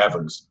even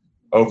Devers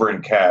over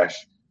in cash.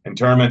 In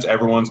tournaments,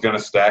 everyone's going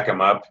to stack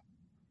them up.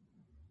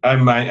 I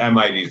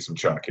might eat some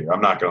chalk here.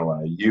 I'm not going to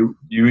lie. You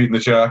eating the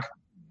chalk?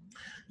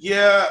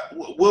 Yeah,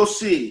 we'll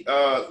see.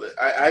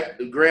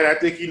 Grant, I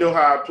think you know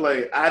how I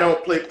play. I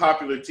don't play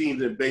popular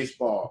teams in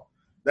baseball.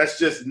 That's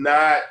just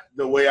not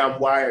the way I'm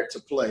wired to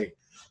play.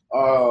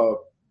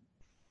 So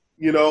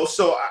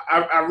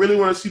I really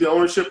want to see the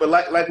ownership. But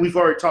like we've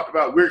already talked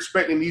about, we're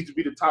expecting these to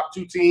be the top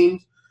 2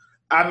 teams.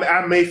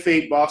 I may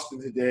fade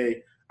Boston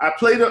today. I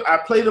played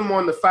them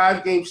on the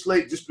 5-game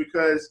slate just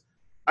because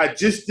I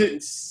just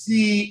didn't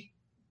see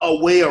a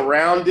way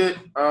around it.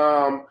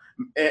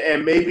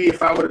 And maybe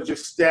if I would have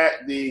just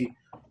stacked the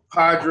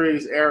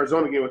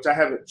Padres-Arizona game, which I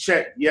haven't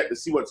checked yet to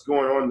see what's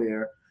going on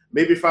there,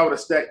 maybe if I would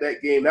have stacked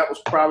that game, that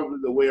was probably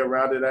the way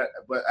around it.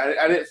 But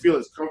I didn't feel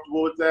as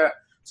comfortable with that.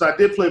 So I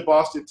did play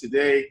Boston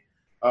today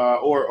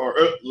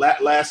or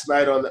last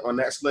night on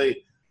that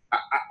slate.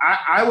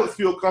 I would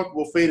feel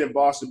comfortable fading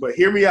Boston. But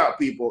hear me out,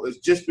 people. It's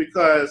just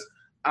because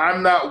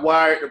I'm not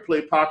wired to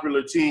play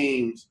popular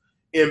teams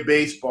in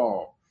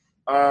baseball.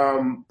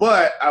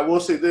 But I will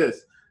say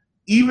this.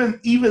 Even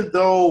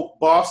though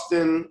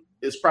Boston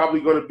is probably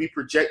going to be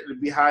projected to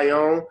be high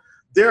owned,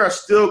 there are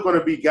still going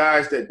to be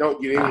guys that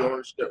don't get any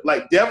ownership.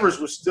 Like Devers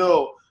was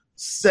still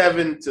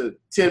 7 to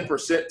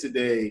 10%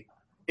 today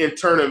in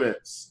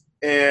tournaments,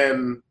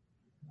 and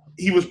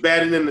he was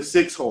batting in the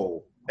 6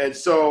 hole. And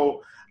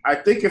so I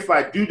think if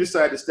I do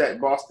decide to stack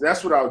Boston,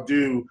 that's what I'll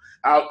do.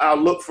 I'll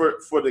look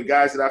for the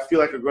guys that I feel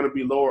like are going to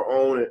be lower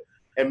owned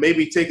and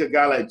maybe take a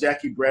guy like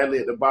Jackie Bradley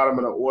at the bottom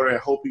of the order and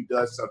hope he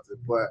does something.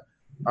 But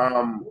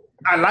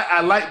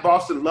I like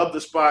Boston, love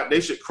the spot.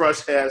 They should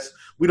crush Hess.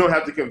 We don't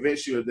have to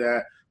convince you of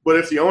that. But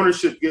if the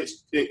ownership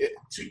gets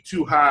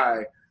too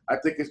high, I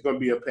think it's going to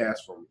be a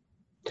pass for me.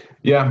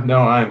 Yeah, no,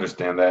 I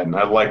understand that. And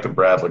I like the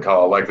Bradley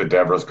call. I like the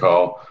Devers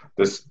call.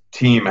 This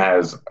team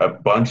has a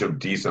bunch of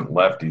decent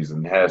lefties,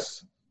 and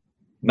Hess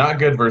not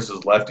good versus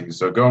lefties.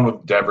 So going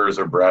with Devers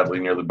or Bradley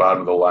near the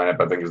bottom of the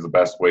lineup, I think is the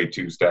best way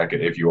to stack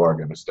it if you are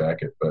going to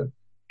stack it. But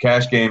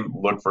cash game,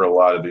 look for a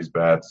lot of these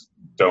bats.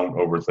 Don't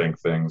overthink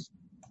things.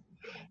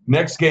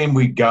 Next game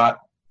we got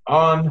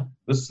on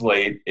the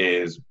slate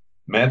is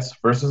Mets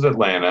versus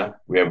Atlanta.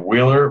 We have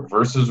Wheeler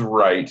versus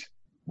Wright.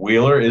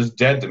 Wheeler is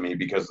dead to me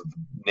because of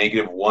the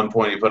 -1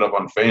 point he put up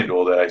on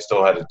FanDuel that I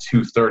still had a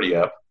 230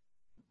 up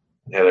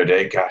the other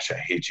day. Gosh, I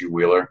hate you,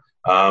 Wheeler.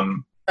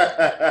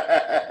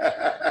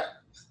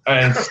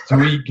 And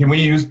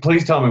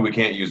please tell me we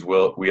can't use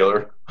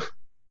Wheeler.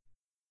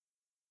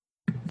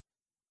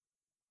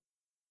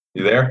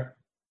 You there?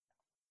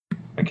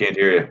 I can't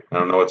hear you. I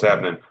don't know what's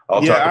happening.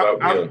 I'll talk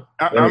about Wheeler.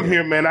 I'm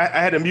here, man. I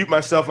had to mute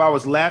myself. I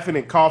was laughing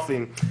and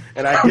coughing,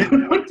 and I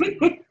didn't want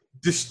to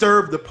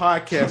disturb the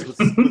podcast with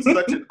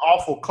such an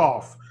awful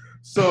cough.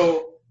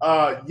 So,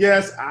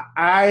 yes,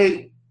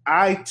 I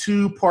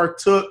too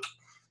partook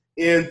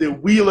in the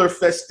Wheeler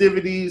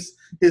festivities,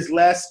 his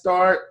last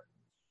start,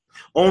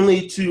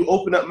 only to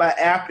open up my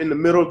app in the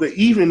middle of the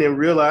evening and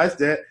realize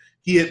that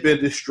he had been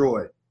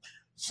destroyed.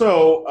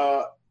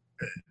 So,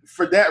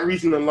 for that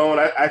reason alone,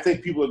 I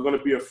think people are going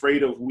to be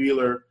afraid of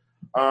Wheeler.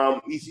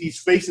 He's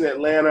facing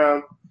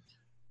Atlanta.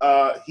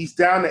 He's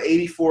down to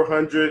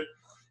 8,400.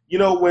 You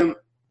know, when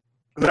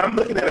I'm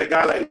looking at a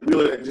guy like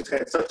Wheeler that just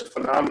had such a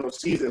phenomenal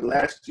season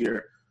last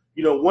year,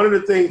 you know, one of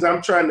the things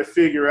I'm trying to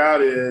figure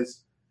out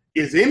is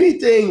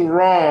anything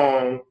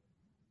wrong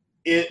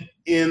in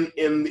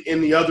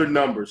the other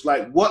numbers?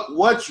 Like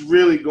what's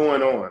really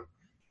going on?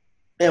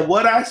 And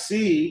what I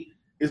see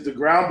is the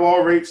ground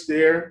ball rates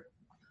there.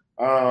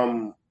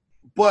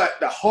 But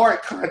the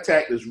hard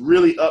contact is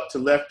really up to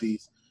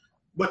lefties,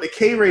 but the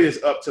K rate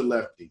is up to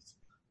lefties.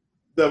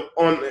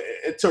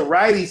 To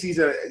righties, he's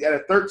at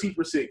a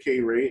 13%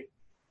 K rate.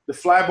 The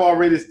fly ball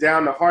rate is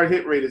down. The hard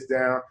hit rate is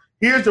down.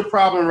 Here's the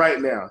problem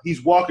right now.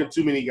 He's walking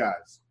too many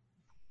guys.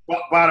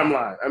 Bottom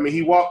line. I mean,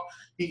 he's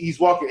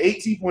walking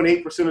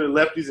 18.8% of the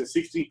lefties and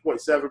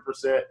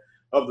 16.7%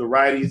 of the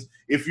righties.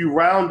 If you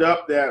round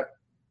up that,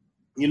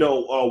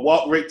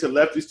 walk rate to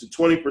lefties to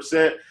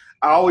 20%,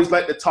 I always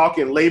like to talk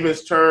in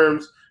layman's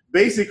terms.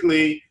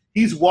 Basically,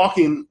 he's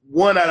walking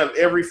 1 out of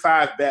every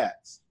 5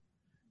 bats.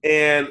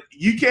 And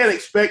you can't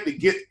expect to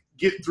get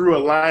through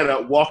a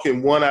lineup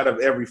walking 1 out of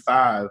every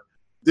 5.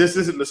 This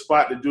isn't the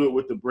spot to do it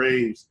with the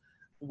Braves.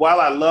 While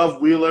I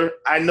love Wheeler,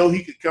 I know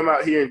he could come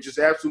out here and just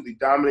absolutely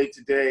dominate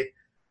today.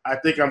 I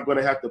think I'm going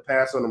to have to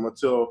pass on him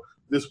until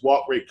this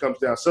walk rate comes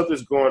down.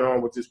 Something's going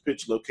on with this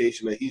pitch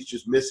location that he's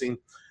just missing.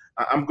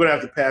 I'm going to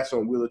have to pass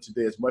on Wheeler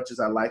today as much as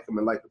I like him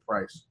and like the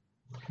price.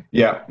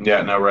 Yeah,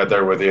 no, right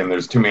there with you. And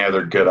there's too many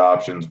other good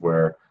options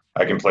where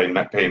I can pay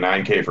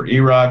 $9K for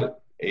Erod,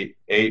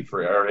 $8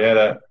 for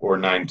Arrieta, or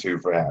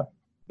 $9.2 for Happ.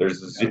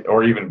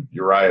 Or even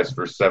Urias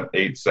for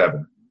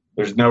 $8.7.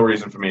 There's no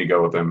reason for me to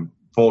go with him.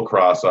 Full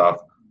cross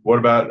off. What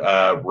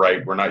about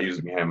Wright? We're not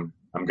using him.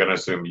 I'm going to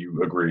assume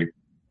you agree.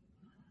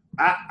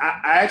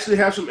 I actually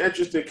have some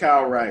interest in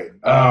Kyle Wright.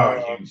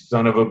 You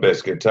son of a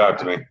biscuit. Talk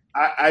to me.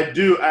 I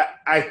do.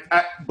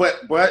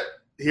 But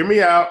hear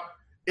me out.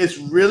 It's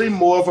really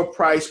more of a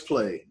price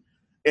play.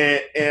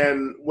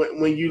 And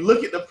when you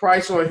look at the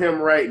price on him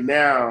right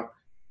now,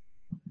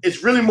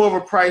 it's really more of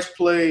a price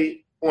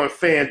play on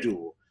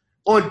FanDuel.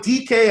 On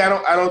DK,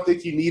 I don't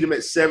think you need him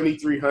at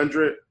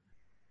 7,300.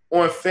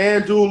 On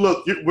FanDuel,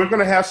 look, we're going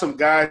to have some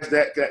guys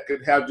that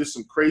could have just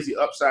some crazy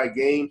upside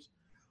games.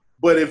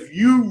 But if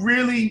you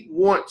really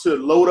want to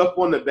load up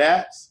on the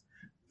bats,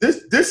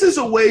 this is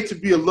a way to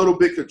be a little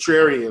bit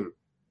contrarian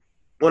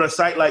on a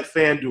site like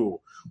FanDuel,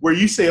 where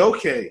you say,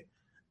 okay,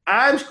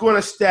 I'm going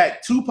to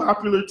stack 2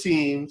 popular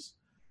teams.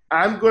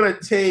 I'm going to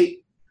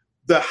take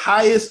the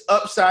highest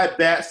upside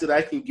bats that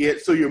I can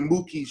get. So your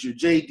Mookies, your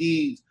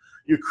JDs,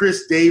 your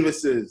Chris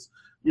Davises,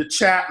 your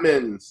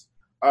Chapmans,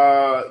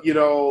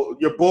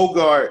 your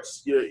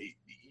Bogarts.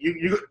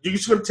 You're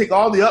just going to take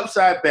all the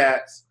upside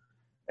bats,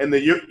 and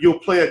then you'll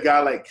play a guy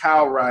like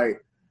Kyle Wright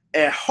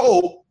and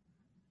hope,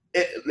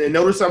 and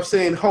notice I'm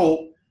saying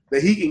hope,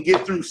 that he can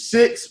get through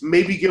 6,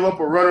 maybe give up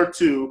a run or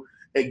 2,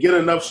 and get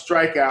enough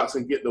strikeouts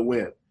and get the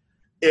win.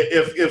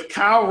 If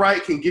Kyle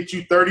Wright can get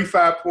you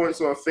 35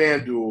 points on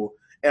FanDuel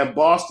and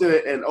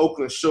Boston and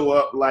Oakland show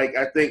up like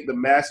I think the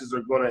masses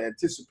are going to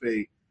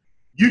anticipate,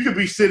 you could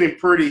be sitting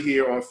pretty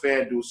here on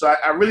FanDuel. So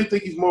I really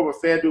think he's more of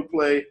a FanDuel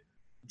play.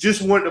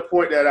 Just wanted to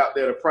point that out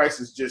there. The price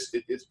is just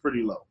it's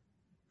pretty low.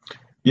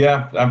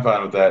 Yeah, I'm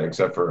fine with that,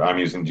 except for I'm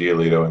using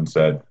Giolito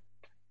instead.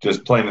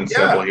 Just plain and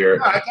simple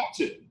here. I got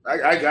you.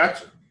 I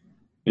got you.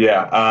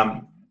 Yeah.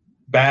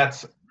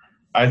 Bats,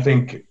 I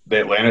think the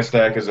Atlanta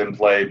stack is in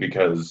play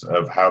because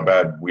of how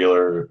bad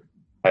Wheeler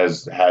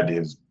has had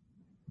his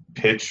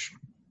pitch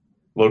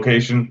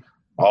location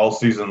all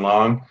season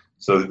long,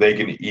 so that they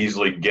can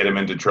easily get him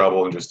into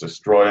trouble and just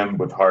destroy him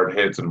with hard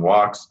hits and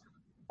walks.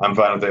 I'm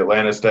fine with the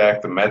Atlanta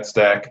stack. The Mets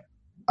stack,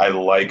 I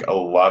like a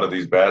lot of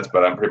these bats,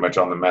 but I'm pretty much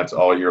on the Mets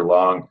all year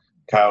long.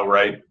 Kyle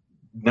Wright,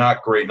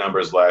 not great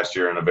numbers last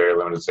year in a very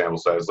limited sample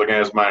size. Looking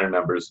at his minor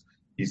numbers,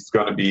 he's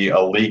going to be a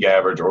league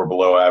average or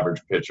below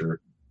average pitcher.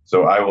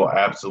 So I will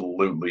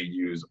absolutely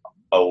use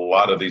a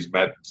lot of these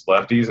Mets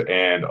lefties.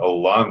 And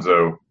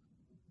Alonso,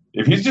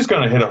 if he's just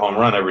going to hit a home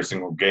run every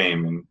single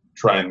game and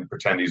try and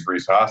pretend he's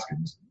Rhys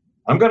Hoskins,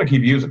 I'm going to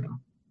keep using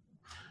him.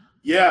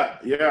 Yeah.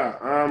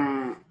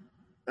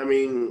 I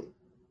mean,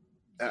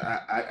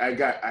 I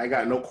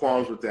got no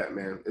qualms with that,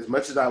 man. As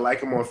much as I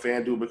like him on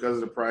FanDuel because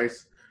of the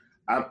price,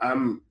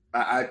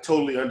 I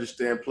totally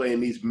understand playing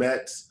these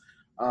Mets.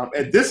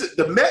 And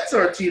the Mets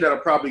are a team that'll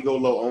probably go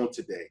low on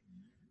today.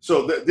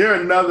 So they're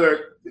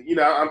another,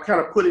 I'm kind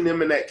of putting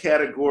them in that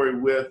category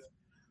with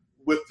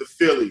the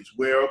Phillies,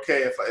 where,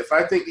 okay, if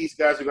I think these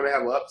guys are going to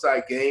have an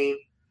upside game,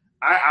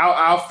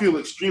 I'll feel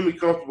extremely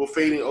comfortable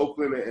fading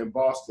Oakland and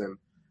Boston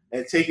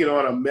and taking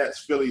on a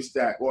Mets-Philly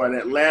stack or an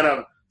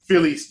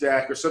Atlanta-Philly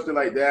stack or something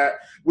like that,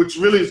 which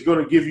really is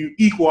going to give you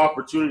equal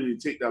opportunity to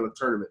take down the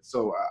tournament.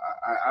 So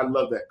I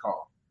love that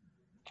call.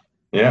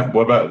 Yeah.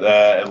 What about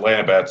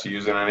Atlanta bats? You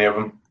using any of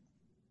them?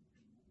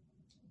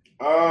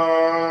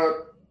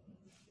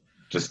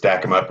 Just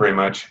stack them up pretty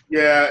much?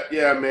 Yeah,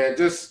 man.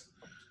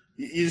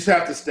 You just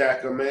have to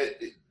stack them.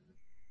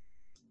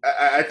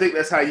 I think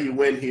that's how you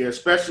win here,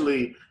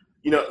 especially,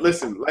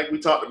 listen, like we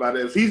talked about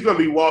it. If he's going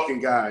to be walking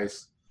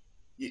guys,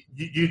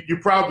 you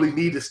probably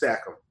need to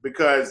stack them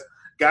because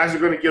guys are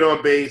going to get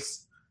on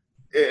base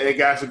and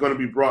guys are going to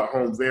be brought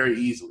home very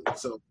easily.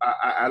 So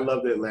I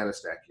love the Atlanta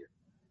stack here.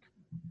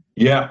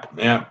 Yeah.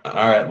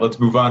 All right, let's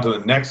move on to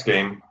the next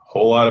game.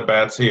 Whole lot of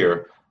bats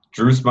here.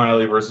 Drew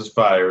Smyly versus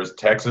Fiers,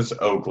 Texas,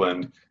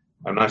 Oakland.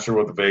 I'm not sure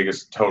what the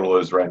Vegas total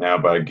is right now,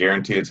 but I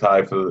guarantee it's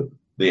high for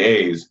the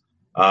A's.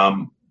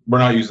 We're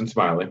not using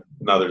Smyly.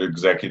 Another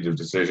executive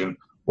decision.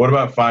 What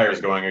about Fiers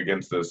going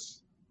against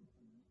this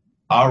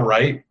all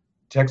right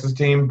Texas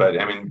team? But,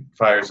 I mean,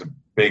 Fiers a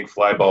big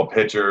fly ball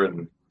pitcher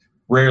and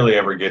rarely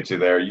ever gets you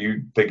there.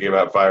 You thinking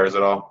about Fiers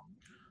at all?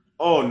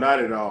 Oh,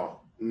 not at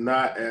all.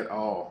 Not at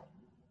all.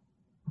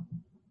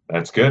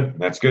 That's good.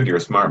 You're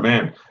a smart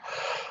man.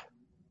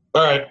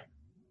 All right.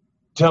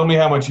 Tell me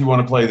how much you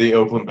want to play the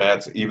Oakland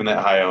bats, even at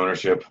high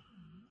ownership.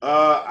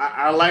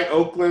 I like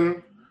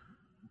Oakland,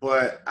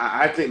 but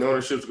I think the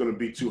ownership is going to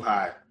be too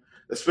high,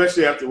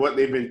 especially after what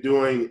they've been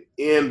doing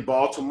in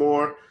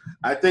Baltimore.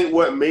 I think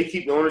what may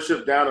keep the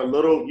ownership down a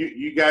little,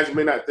 you guys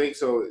may not think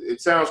so.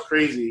 It sounds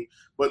crazy,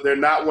 but they're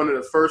not one of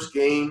the first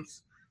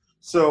games.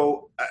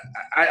 So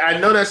I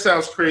know that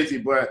sounds crazy,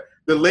 but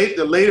the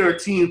later a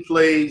team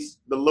plays,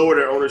 the lower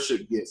their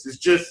ownership gets.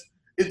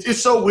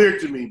 It's so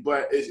weird to me,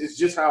 but it's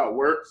just how it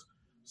works.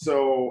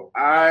 So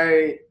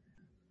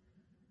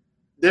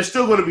they're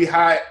still going to be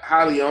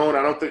highly owned.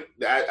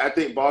 I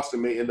think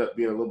Boston may end up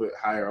being a little bit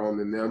higher owned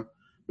than them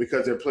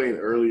because they're playing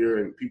earlier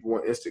and people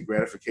want instant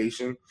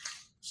gratification.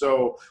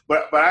 So,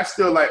 but I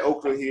still like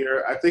Oakland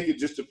here. I think it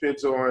just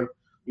depends on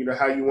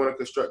how you want to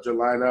construct your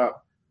lineup.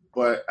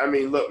 But I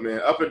mean, look,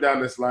 man, up and down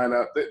this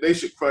lineup, they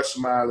should crush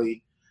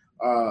Smyly.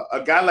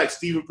 A guy like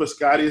Steven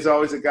Piscotty is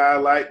always a guy I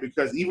like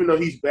because even though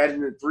he's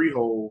batting in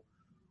 3-hole,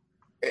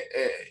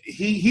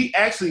 he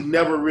actually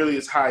never really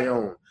is high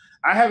owned.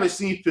 I haven't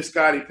seen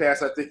Piscotty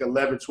pass, I think,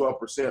 11,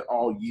 12%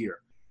 all year.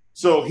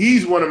 So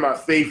he's one of my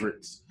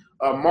favorites.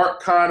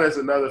 Mark Canha is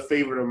another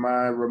favorite of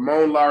mine.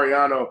 Ramon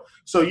Laureano.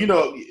 So,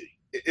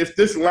 if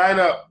this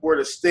lineup were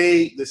to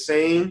stay the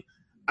same,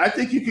 I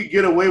think you could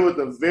get away with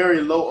a very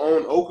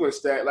low-owned Oakland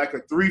stack, like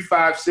a 3,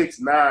 5, 6,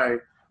 9.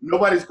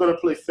 Nobody's going to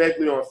play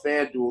Fegley on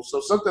FanDuel.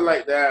 So something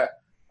like that,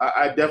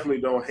 I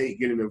definitely don't hate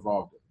getting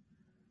involved in.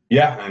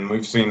 Yeah, and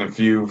we've seen a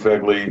few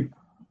Fegley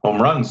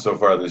home runs so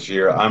far this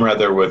year. I'm right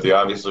there with you.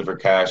 Obviously for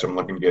cash, I'm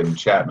looking to get in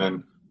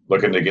Chapman,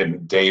 looking to get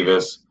in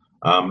Davis.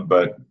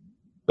 But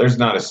there's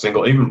not a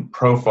single, even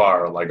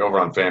Profar, like over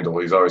on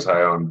FanDuel, he's always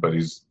high owned, but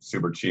he's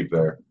super cheap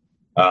there.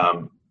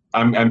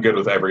 I'm good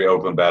with every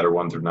Oakland batter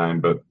 1 through 9,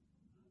 but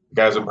the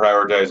guys I'm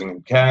prioritizing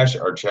in cash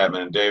are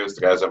Chapman and Davis.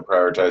 The guys I'm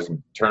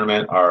prioritizing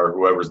tournament are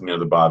whoever's near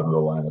the bottom of the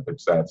lineup.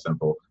 It's that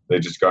simple. They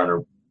just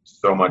garner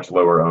so much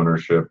lower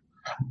ownership.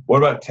 What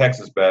about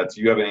Texas bats?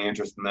 Do you have any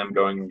interest in them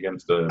going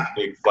against a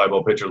big fly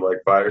ball pitcher like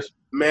Fiers?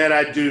 Man,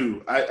 I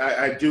do.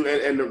 I do.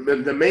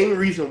 And the main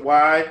reason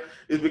why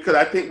is because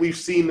I think we've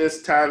seen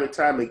this time and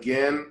time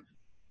again.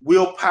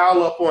 We'll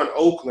pile up on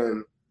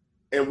Oakland,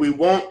 and we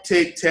won't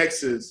take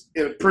Texas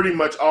in pretty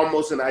much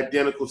almost an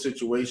identical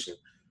situation.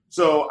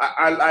 So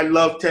I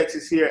love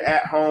Texas here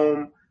at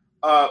home.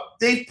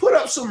 They've put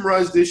up some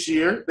runs this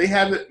year. They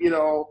haven't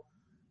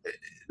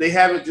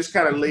just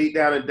kind of laid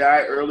down and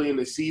died early in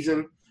the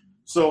season.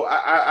 So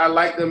I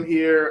like them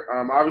here.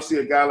 Obviously,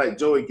 a guy like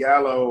Joey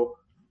Gallo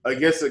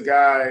against a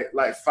guy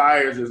like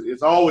Fiers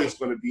is always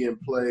going to be in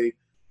play.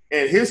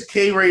 And his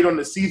K rate on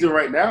the season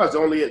right now is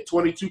only at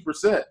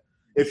 22%.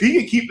 If he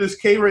can keep this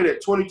K rate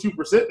at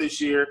 22%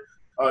 this year,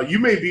 you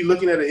may be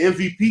looking at an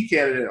MVP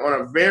candidate on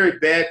a very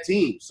bad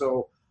team.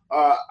 So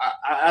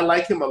I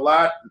like him a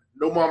lot.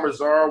 Nomar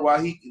Mazara,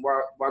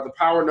 while the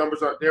power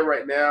numbers aren't there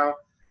right now,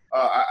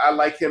 I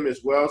like him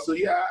as well. So,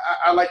 yeah,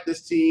 I like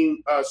this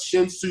team.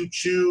 Shin-Soo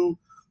Choo,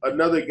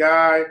 another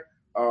guy.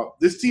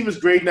 This team is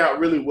grading out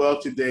really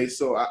well today.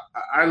 So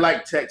I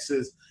like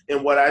Texas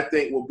in what I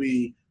think will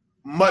be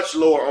much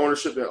lower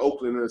ownership than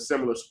Oakland in a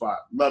similar spot.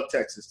 Love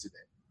Texas today.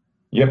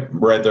 Yep,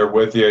 right there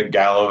with you.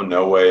 Gallo,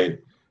 no way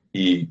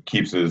he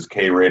keeps his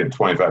K rate at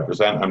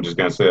 25%. I'm just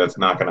going to say that's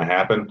not going to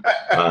happen.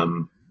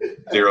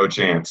 Zero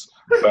chance.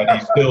 But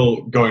he's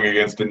still going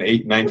against an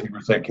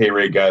 19% K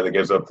rate guy that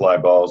gives up fly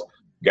balls.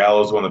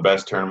 Gallo's one of the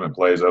best tournament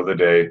plays of the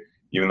day,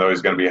 even though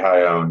he's going to be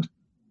high owned.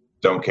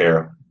 Don't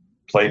care.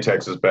 Play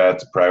Texas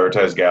bats,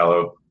 prioritize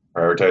Gallo,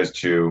 prioritize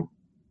Chu,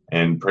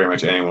 and pretty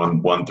much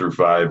anyone 1 through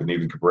 5, and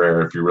even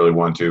Cabrera, if you really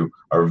want to,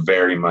 are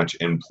very much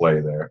in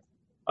play there.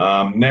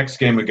 Next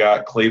game we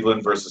got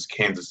Cleveland versus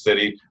Kansas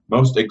City.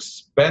 Most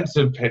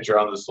expensive pitcher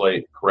on the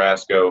slate,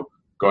 Carrasco,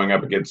 going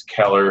up against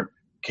Keller.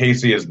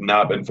 Casey has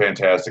not been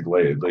fantastic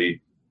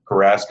lately.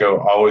 Carrasco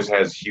always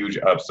has huge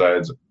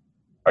upsides.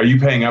 Are you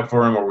paying up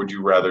for him, or would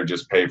you rather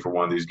just pay for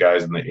one of these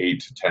guys in the 8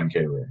 to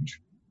 10K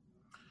range?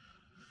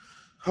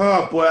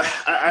 Oh, boy,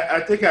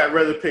 I think I'd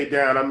rather pay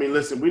down. I mean,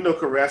 listen, we know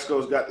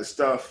Carrasco's got the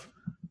stuff.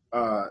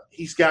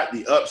 He's got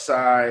the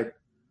upside.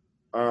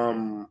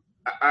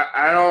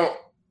 I don't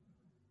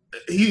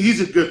 – he's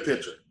a good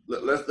pitcher.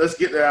 Let's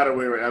get that out of the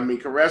way. Right? I mean,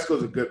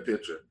 Carrasco's a good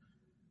pitcher.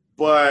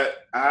 But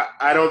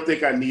I don't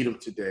think I need him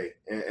today.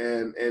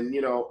 And you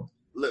know,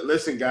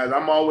 listen, guys,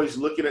 I'm always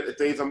looking at the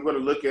things I'm going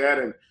to look at.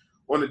 And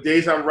on the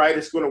days I'm right,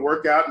 it's going to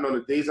work out. And on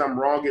the days I'm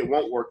wrong, it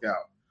won't work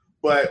out.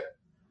 But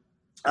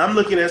I'm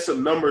looking at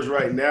some numbers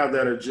right now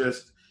that are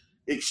just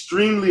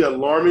extremely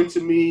alarming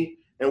to me.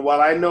 And while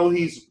I know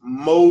he's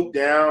mowed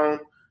down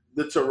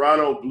the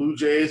Toronto Blue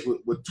Jays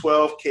with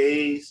 12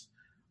 Ks,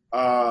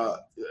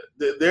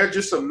 there are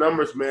just some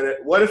numbers, man.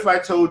 What if I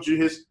told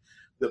you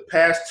the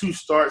past 2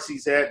 starts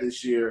he's had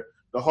this year,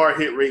 the hard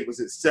hit rate was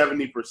at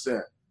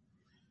 70%.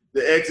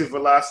 The exit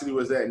velocity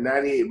was at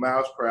 98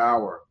 miles per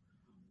hour.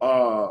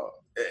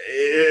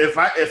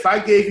 If I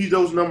gave you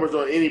those numbers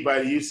on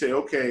anybody, you'd say,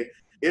 okay,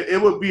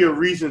 it would be a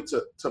reason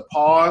to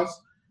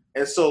pause.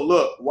 And so,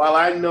 look, while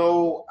I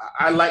know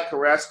I like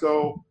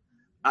Carrasco,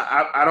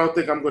 I don't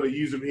think I'm going to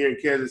use him here in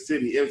Kansas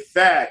City. In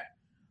fact,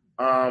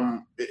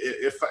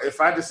 if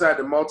I decide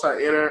to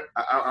multi-enter,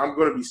 I'm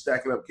going to be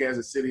stacking up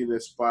Kansas City in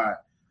this spot.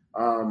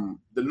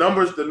 The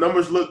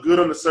numbers look good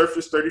on the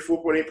surface,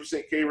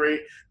 34.8% K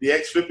rate. The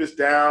xFIP is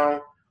down,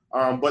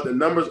 but the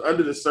numbers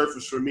under the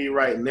surface for me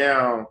right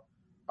now,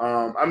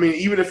 I mean,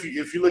 even if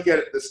you look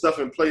at the stuff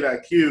in Plate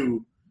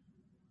IQ,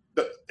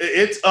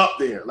 it's up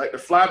there. Like the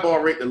fly ball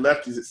rate to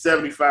lefties at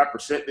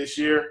 75% this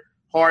year,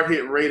 hard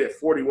hit rate at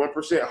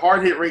 41%,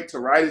 hard hit rate to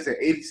righties at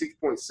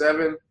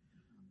 86.7%.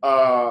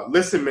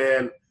 Listen,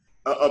 man,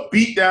 a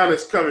beatdown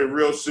is coming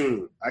real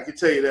soon. I can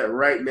tell you that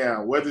right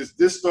now, whether it's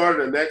this start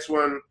or the next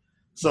one.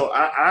 So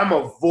I'm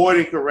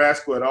avoiding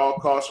Carrasco at all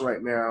costs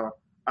right now.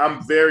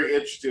 I'm very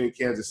interested in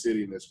Kansas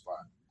City in this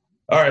spot.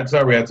 All right,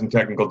 sorry we had some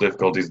technical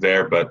difficulties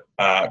there, but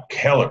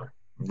Keller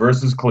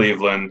versus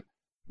Cleveland.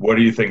 What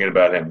are you thinking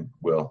about him,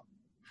 Will?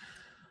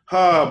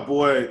 Oh,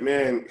 boy,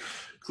 man.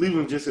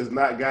 Cleveland just has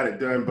not got it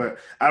done, but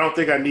I don't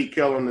think I need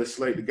Keller on this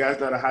slate. The guy's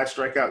not a high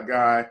strikeout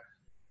guy.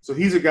 So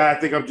he's a guy I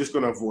think I'm just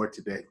going to avoid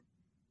today.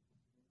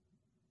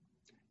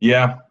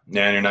 Yeah,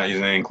 and you're not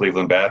using any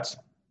Cleveland bats?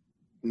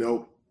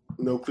 Nope,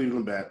 no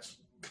Cleveland bats.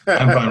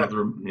 I'm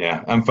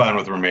fine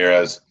with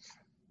Ramirez,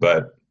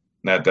 but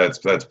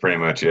that's pretty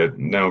much it.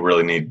 No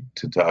really need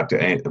to talk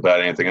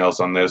about anything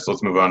else on this.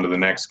 Let's move on to the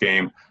next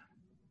game.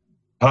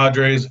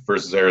 Padres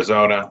versus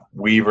Arizona.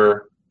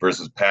 Weaver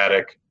versus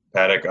Paddock.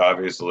 Paddock,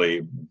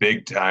 obviously,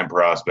 big-time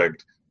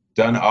prospect.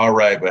 Done all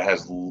right, but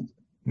has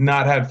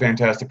not had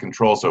fantastic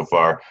control so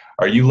far.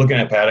 Are you looking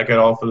at Paddock at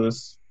all for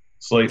this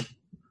slate?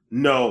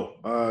 No,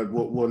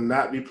 will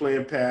not be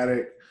playing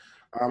Paddock.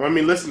 I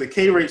mean, listen, the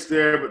K rate's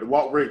there, but the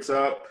walk rate's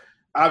up.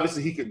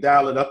 Obviously, he could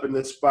dial it up in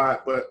this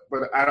spot, but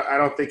I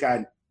don't think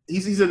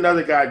he's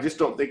another guy I just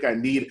don't think I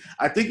need.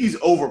 I think he's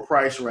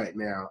overpriced right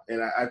now,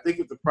 and I think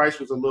if the price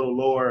was a little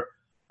lower,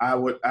 I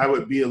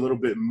would be a little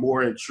bit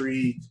more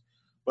intrigued.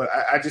 But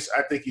I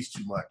think he's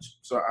too much,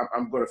 so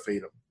I'm going to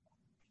fade him.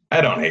 I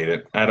don't hate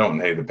it. I don't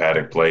hate the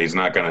Paddock play. He's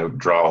not going to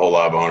draw a whole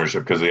lot of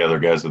ownership because the other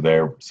guys are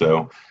there.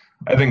 So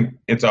I think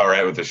it's all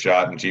right with the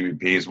shot and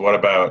GBPs. What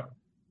about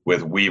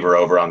with Weaver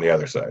over on the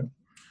other side?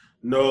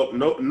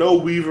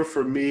 No Weaver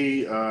for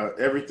me.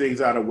 Everything's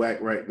out of whack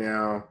right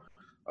now.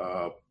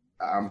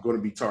 I'm going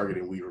to be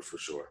targeting Weaver for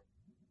sure.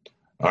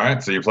 All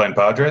right, so you're playing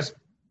Padres?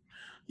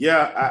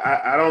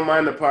 Yeah, I don't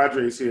mind the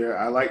Padres here.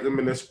 I like them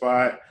in this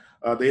spot.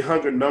 They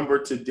hung a number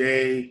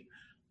today.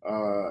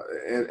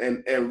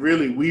 And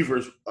really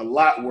Weaver's a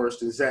lot worse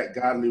than Zach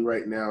Godley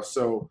right now.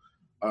 So,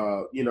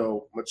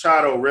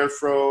 Machado,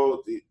 Renfroe,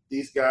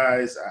 these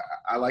guys,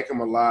 I like them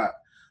a lot.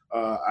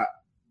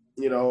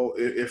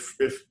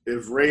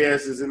 If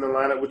Reyes is in the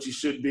lineup, which he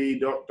should be,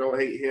 don't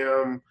hate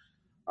him.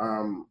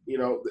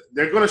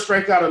 They're going to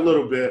strike out a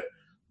little bit,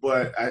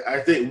 but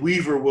I think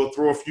Weaver will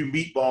throw a few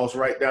meatballs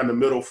right down the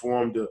middle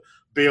for him to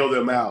bail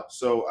them out.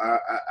 So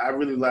I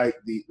really like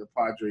the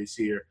Padres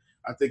here.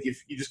 I think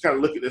if you just kind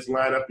of look at this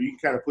lineup, you can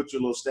kind of put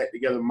your little stack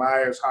together: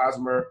 Myers,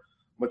 Hosmer,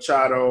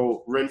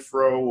 Machado,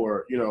 Renfroe,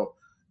 or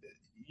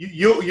you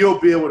you'll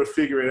be able to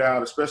figure it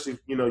out, especially,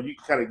 you can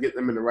kind of get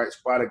them in the right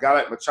spot. A guy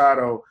like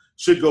Machado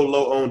should go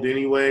low owned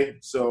anyway.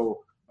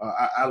 So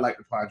I like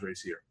the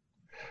Padres here.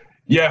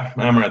 Yeah,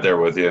 I'm right there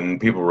with you. And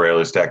people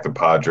rarely stack the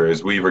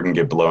Padres. Weaver can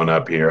get blown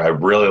up here. I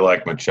really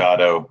like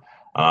Machado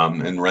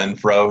and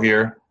Renfroe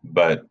here,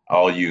 but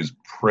I'll use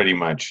pretty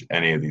much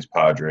any of these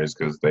Padres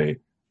because they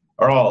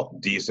are all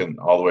decent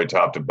all the way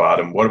top to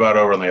bottom. What about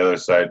over on the other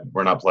side?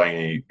 We're not playing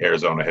any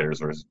Arizona hitters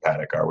versus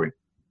Paddock, are we?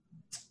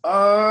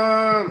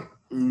 I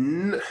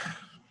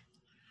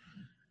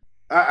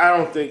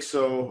don't think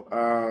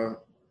so.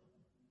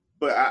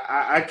 But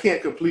I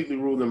can't completely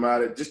rule them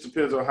out. It just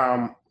depends on how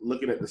I'm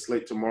looking at the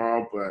slate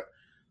tomorrow. But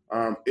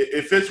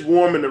if it's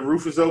warm and the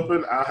roof is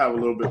open, I'll have a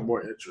little bit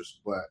more interest.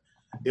 But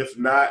if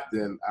not,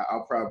 then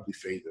I'll probably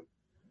fade them.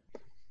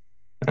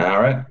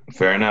 All right,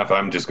 fair enough.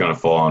 I'm just going to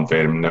full on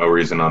fade him. No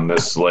reason on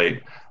this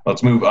slate.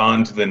 Let's move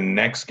on to the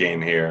next game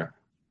here.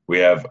 We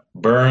have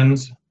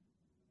Burns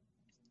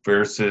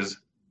versus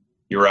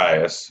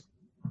Urias.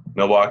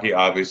 Milwaukee,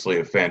 obviously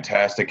a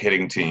fantastic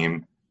hitting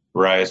team.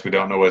 Urias, we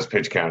don't know what his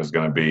pitch count is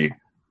going to be.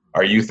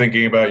 Are you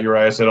thinking about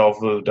Urias at all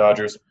for the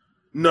Dodgers?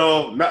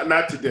 No,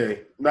 not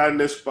today. Not in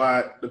this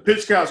spot. The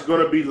pitch count's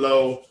going to be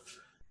low.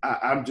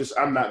 I'm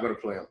not going to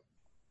play him.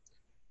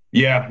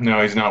 Yeah, no,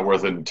 he's not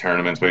worth it in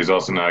tournaments, but he's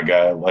also not a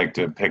guy I like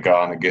to pick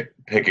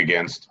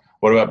against.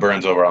 What about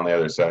Burns over on the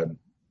other side?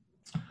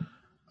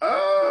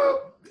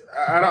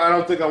 I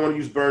don't think I want to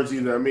use Burns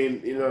either. I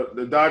mean,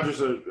 the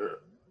Dodgers are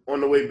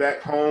on the way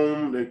back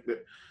home.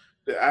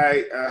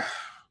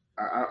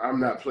 I'm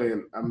not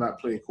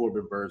playing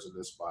Corbin Burns in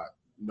this spot.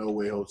 No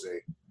way,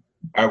 Jose.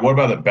 All right, what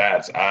about the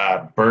bats?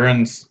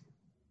 Burns,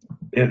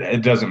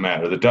 it doesn't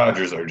matter. The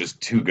Dodgers are just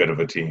too good of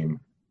a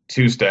team.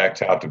 Too stacked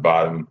top to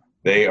bottom.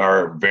 They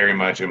are very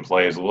much in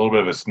play as a little bit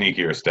of a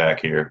sneakier stack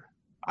here.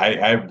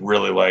 I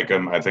really like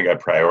them. I think I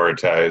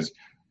prioritize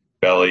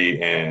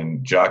Belly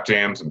and Jock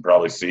Jams and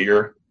probably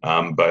Seager,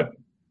 but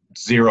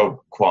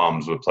zero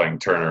qualms with playing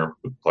Turner,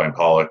 with playing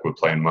Pollock, with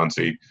playing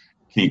Muncy,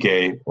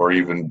 Kike, or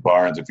even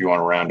Barnes if you want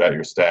to round out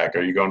your stack.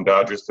 Are you going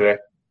Dodgers today?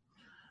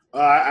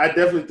 I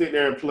definitely think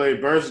they're in play.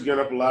 Burns is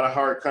getting up a lot of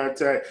hard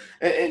contact.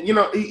 And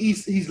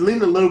he's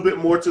leaning a little bit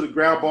more to the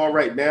ground ball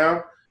right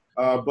now.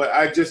 But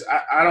I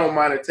don't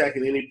mind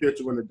attacking any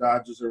pitcher when the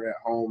Dodgers are at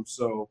home.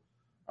 So,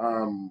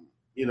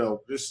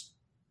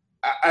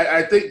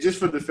 I think just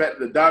for the fact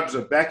that the Dodgers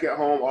are back at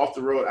home, off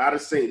the road, out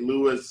of St.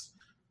 Louis,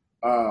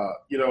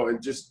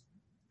 and just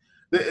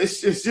it's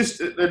just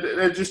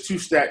they're just too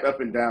stacked up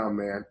and down,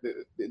 man.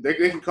 They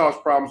can cause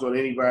problems on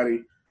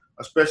anybody,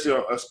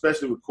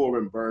 especially with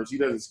Corbin Burns. He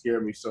doesn't scare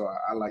me, so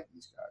I like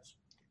these guys.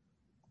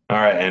 All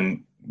right,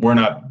 and we're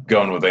not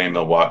going with any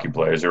Milwaukee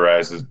players.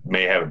 Urias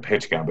may have a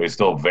pitch count, but he's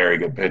still a very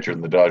good pitcher,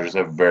 and the Dodgers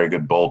have a very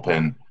good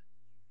bullpen.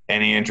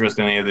 Any interest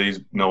in any of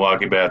these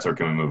Milwaukee bats, or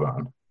can we move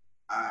on?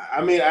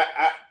 I mean,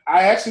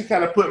 I actually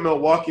kind of put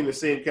Milwaukee in the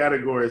same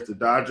category as the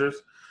Dodgers.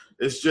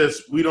 It's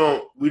just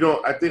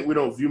I think we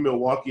don't view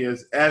Milwaukee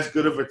as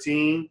good of a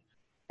team.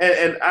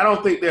 And I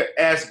don't think they're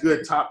as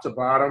good top to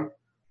bottom,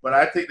 but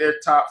I think their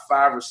top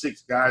 5 or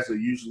 6 guys are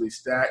usually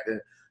stacked. And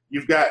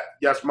you've got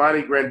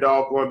Yasmani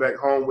Grandal going back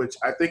home, which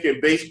I think in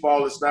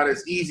baseball it's not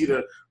as easy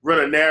to run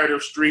a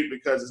narrative streak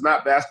because it's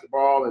not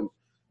basketball, and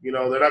they're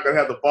not going to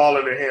have the ball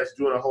in their hands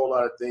doing a whole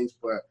lot of things.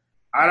 But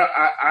I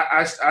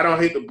don't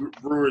hate the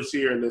Brewers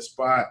here in this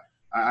spot.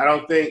 I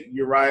don't think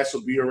Urias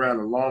will be around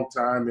a long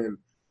time, and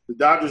the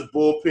Dodgers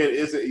bullpen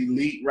isn't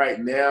elite right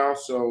now,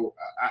 so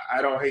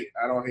I don't hate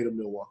a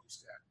Milwaukee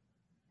stack.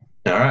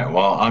 All right.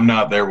 Well, I'm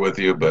not there with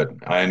you, but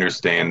I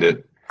understand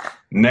it.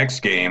 Next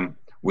game,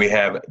 we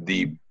have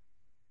the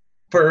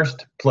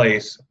first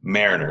place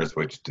Mariners,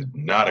 which did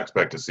not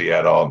expect to see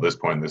at all at this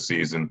point in the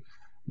season,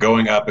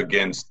 going up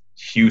against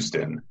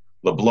Houston.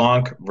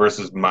 LeBlanc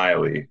versus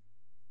Miley.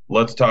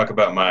 Let's talk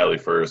about Miley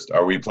first.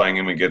 Are we playing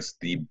him against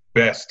the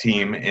best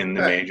team in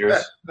the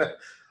majors?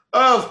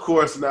 Of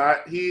course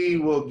not. He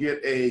will get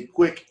a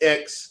quick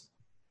X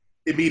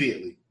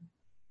immediately.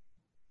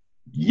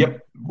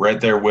 Yep, right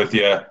there with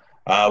you.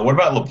 What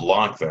about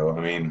LeBlanc, though?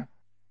 I mean,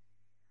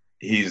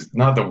 he's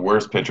not the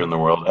worst pitcher in the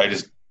world. I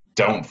just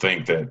don't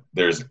think that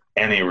there's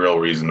any real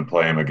reason to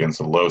play him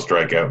against a low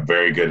strikeout,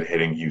 very good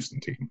hitting Houston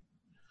team.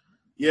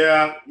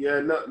 Yeah,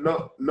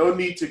 no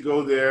need to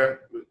go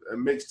there. It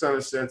makes a ton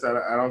of sense.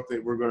 I don't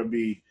think we're going to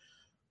be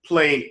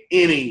playing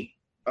any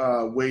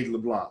Wade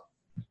LeBlanc.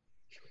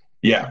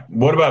 Yeah.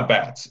 What about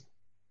bats?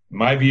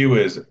 My view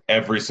is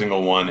every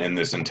single one in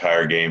this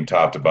entire game,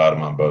 top to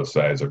bottom on both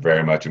sides, are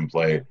very much in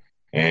play.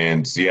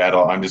 And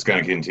Seattle, I'm just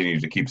going to continue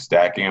to keep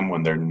stacking them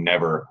when they're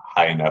never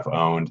high enough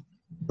owned.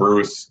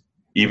 Bruce,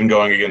 even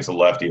going against a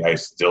lefty, I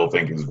still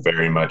think is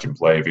very much in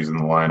play if he's in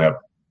the lineup.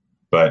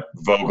 But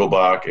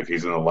Vogelbach, if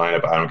he's in the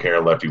lineup, I don't care,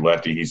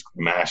 lefty, he's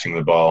mashing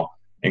the ball.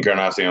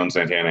 Encarnacion,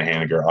 Santana,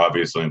 Haniger,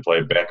 obviously in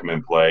play. Beckham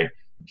in play.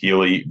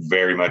 Healy,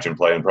 very much in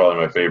play, and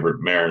probably my favorite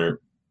Mariner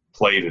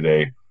play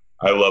today.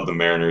 I love the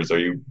Mariners. Are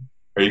you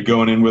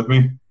going in with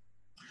me?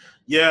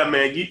 Yeah,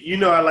 man. You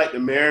know I like the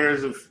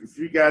Mariners. If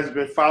you guys have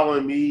been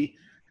following me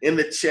in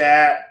the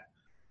chat,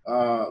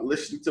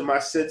 listening to my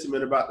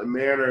sentiment about the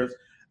Mariners.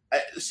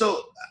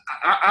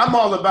 I'm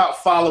all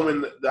about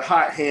following the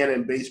hot hand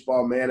in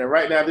baseball, man. And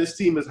right now, this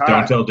team is hot.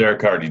 Don't tell Derek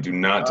Carr. You do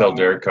not tell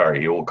Derek Carr.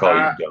 He will call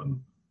you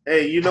dumb.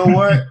 Hey, you know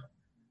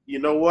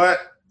what?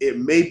 It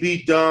may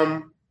be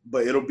dumb,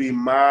 but it'll be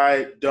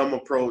my dumb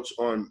approach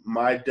on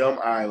my dumb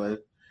island,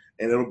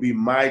 and it'll be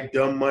my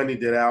dumb money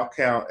that I'll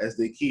count as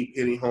they keep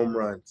hitting home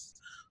runs.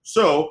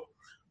 So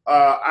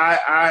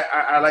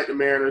I like the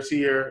Mariners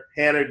here.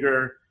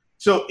 Haniger.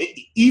 So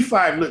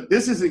E5, look,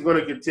 this isn't going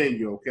to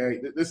continue, okay?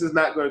 This is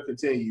not going to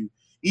continue.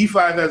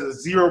 E5 has a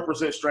 0%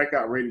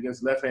 strikeout rate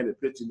against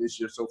left-handed pitching this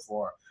year so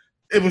far.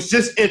 It was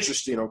just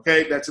interesting,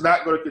 okay? That's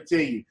not going to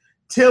continue.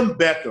 Tim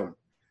Beckham.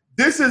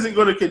 This isn't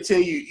going to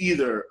continue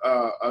either,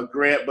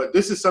 Grant, but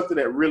this is something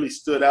that really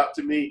stood out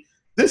to me.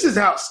 This is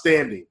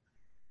outstanding.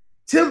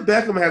 Tim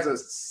Beckham has a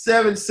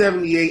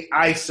 778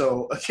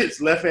 ISO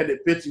against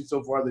left-handed pitching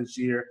so far this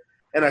year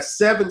and a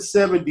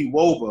 770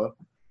 WOBA,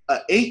 an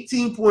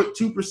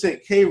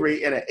 18.2% K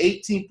rate, and an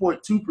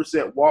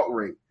 18.2% walk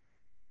rate.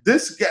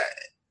 This guy,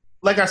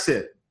 like I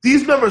said,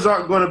 these numbers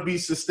aren't going to be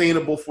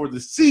sustainable for the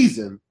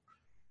season,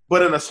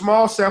 but in a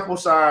small sample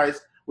size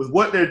with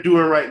what they're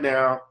doing right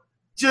now,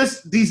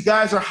 just these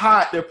guys are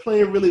hot. They're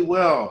playing really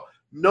well.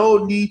 No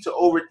need to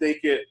overthink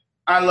it.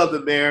 I love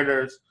the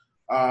Mariners.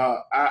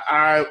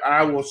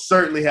 I will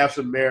certainly have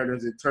some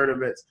Mariners in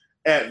tournaments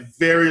at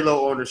very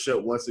low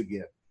ownership once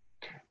again.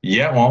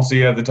 Yeah, well, I'll see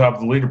you at the top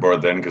of the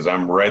leaderboard then, because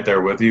I'm right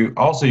there with you.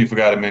 Also, you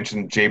forgot to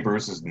mention Jay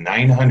Bruce's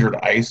 900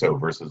 ISO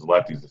versus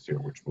lefties this year,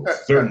 which will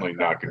certainly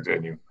not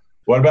continue.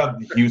 What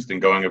about Houston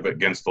going up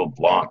against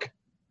LeBlanc?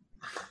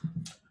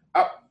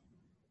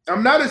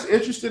 I'm not as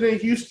interested in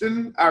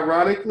Houston,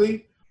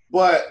 ironically,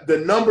 but the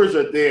numbers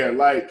are there.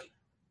 Like,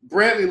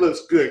 Brantley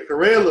looks good.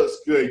 Correa looks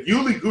good.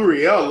 Yuli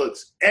Gurriel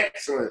looks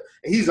excellent.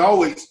 And he's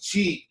always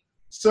cheap.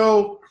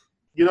 So,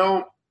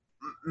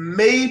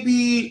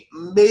 maybe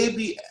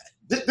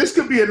this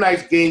could be a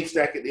nice game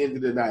stack at the end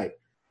of the night.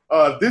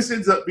 This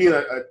ends up being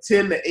a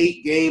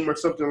 10-8 game or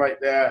something like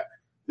that.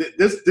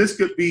 This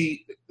could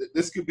be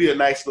a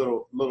nice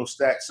little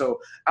stack. So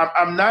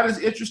I'm not as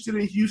interested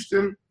in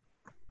Houston,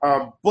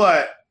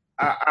 but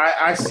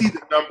I see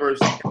the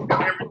numbers.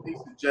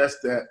 Everything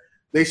suggests that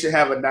they should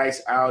have a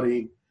nice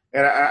outing.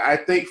 And I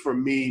think for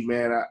me,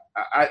 man,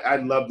 I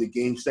love the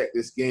game stack.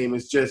 This game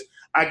is just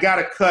I got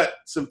to cut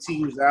some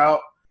teams out.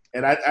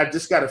 And I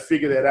just got to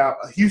figure that out.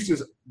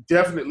 Houston's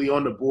definitely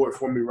on the board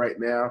for me right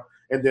now.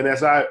 And then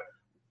as I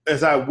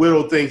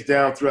whittle things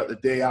down throughout the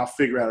day, I'll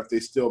figure out if they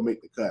still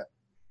make the cut.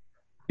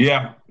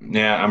 Yeah,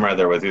 I'm right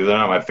there with you. They're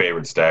not my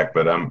favorite stack,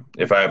 but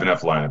if I have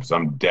enough lineups,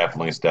 I'm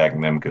definitely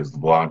stacking them because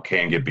LeBlanc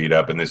can get beat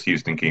up, and this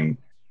Houston team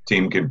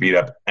can beat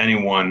up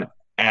anyone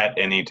at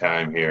any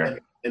time here.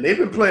 And they've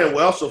been playing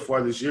well so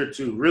far this year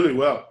too, really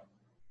well.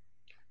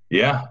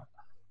 Yeah.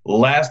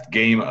 Last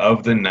game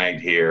of the night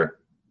here.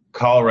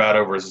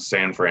 Colorado versus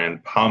San Fran,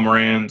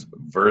 Pomeranz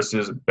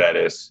versus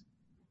Bettis.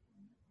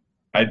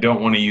 I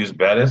don't want to use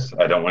Bettis.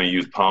 I don't want to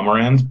use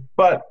Pomeranz,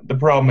 but the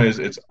problem is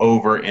it's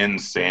over in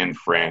San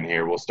Fran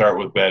here. We'll start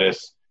with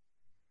Bettis.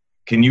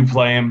 Can you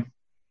play him?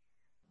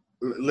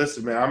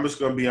 Listen, man, I'm just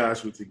going to be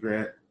honest with you,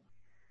 Grant.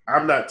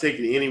 I'm not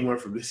taking anyone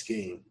from this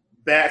game,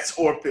 bats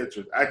or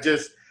pitchers.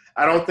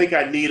 I don't think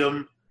I need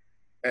them,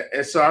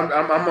 and so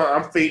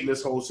I'm fading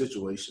this whole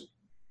situation.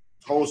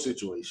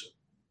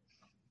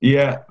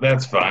 Yeah,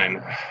 that's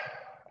fine.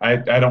 I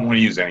don't want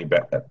to use any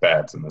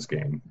bats in this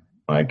game.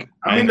 Like,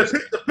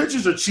 the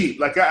pitchers are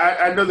cheap. Like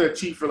I know they're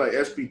cheap for like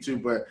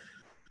SP2, but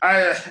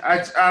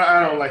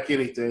I don't like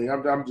anything.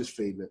 I'm just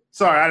fading it.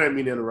 Sorry, I didn't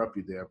mean to interrupt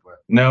you there,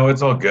 but no,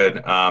 it's all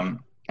good.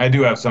 I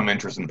do have some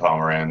interest in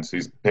Pomeranz.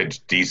 He's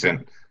pitched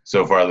decent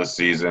so far this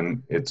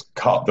season. It's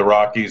caught the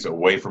Rockies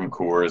away from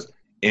Coors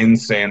in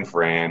San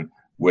Fran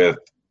with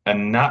a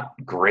not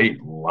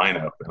great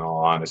lineup, in all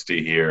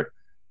honesty here.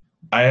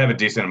 I have a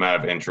decent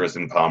amount of interest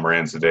in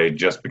Pomeranz today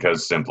just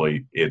because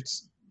simply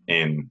it's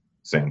in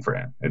San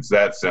Fran. It's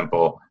that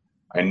simple.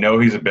 I know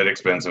he's a bit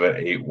expensive at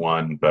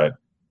 8-1, but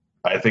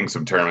I think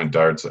some tournament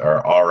darts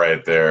are all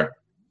right there.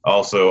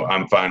 Also,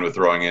 I'm fine with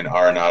throwing in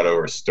Arenado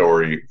or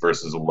Story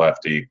versus a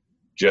lefty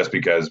just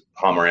because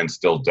Pomeranz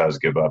still does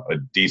give up a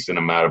decent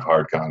amount of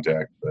hard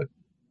contact. But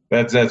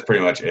that's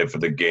pretty much it for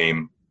the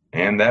game.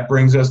 And that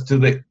brings us to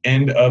the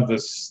end of the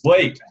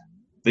slate.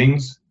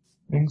 Things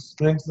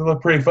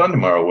look pretty fun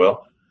tomorrow,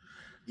 Will.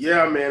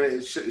 Yeah, man,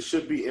 it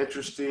should be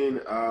interesting.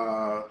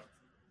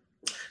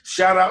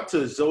 Shout out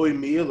to Zoe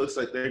Mia. Looks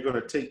like they're going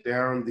to take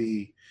down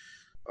the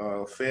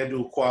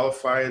FanDuel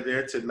qualifier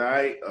there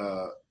tonight.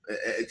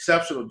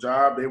 Exceptional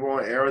job. They were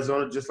on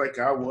Arizona just like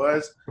I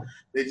was.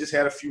 They just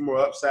had a few more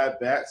upside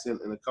bats in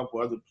a couple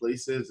other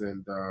places,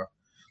 and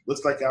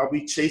looks like I'll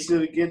be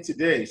chasing it again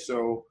today.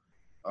 So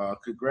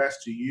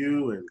congrats to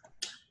you,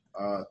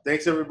 and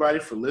thanks everybody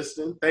for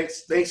listening.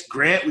 Thanks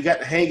Grant. We got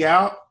to hang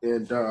out,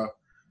 and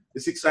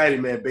it's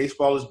exciting, man.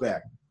 Baseball is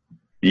back.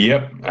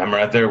 Yep, I'm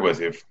right there with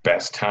you.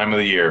 Best time of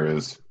the year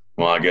is,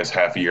 well, I guess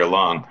half a year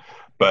long.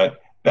 But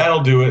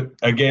That'll do it.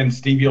 Again,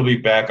 Stevie will be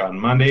back on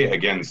Monday.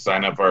 Again,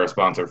 sign up for our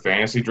sponsor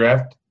Fantasy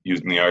Draft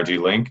using the RG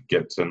link.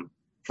 Get some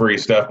free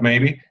stuff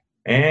maybe.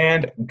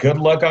 And good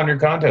luck on your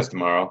contest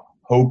tomorrow.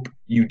 Hope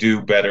you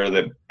do better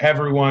than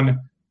everyone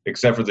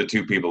except for the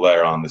two people that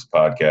are on this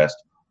podcast.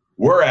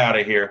 We're out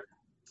of here.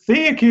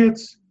 See you,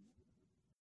 kids.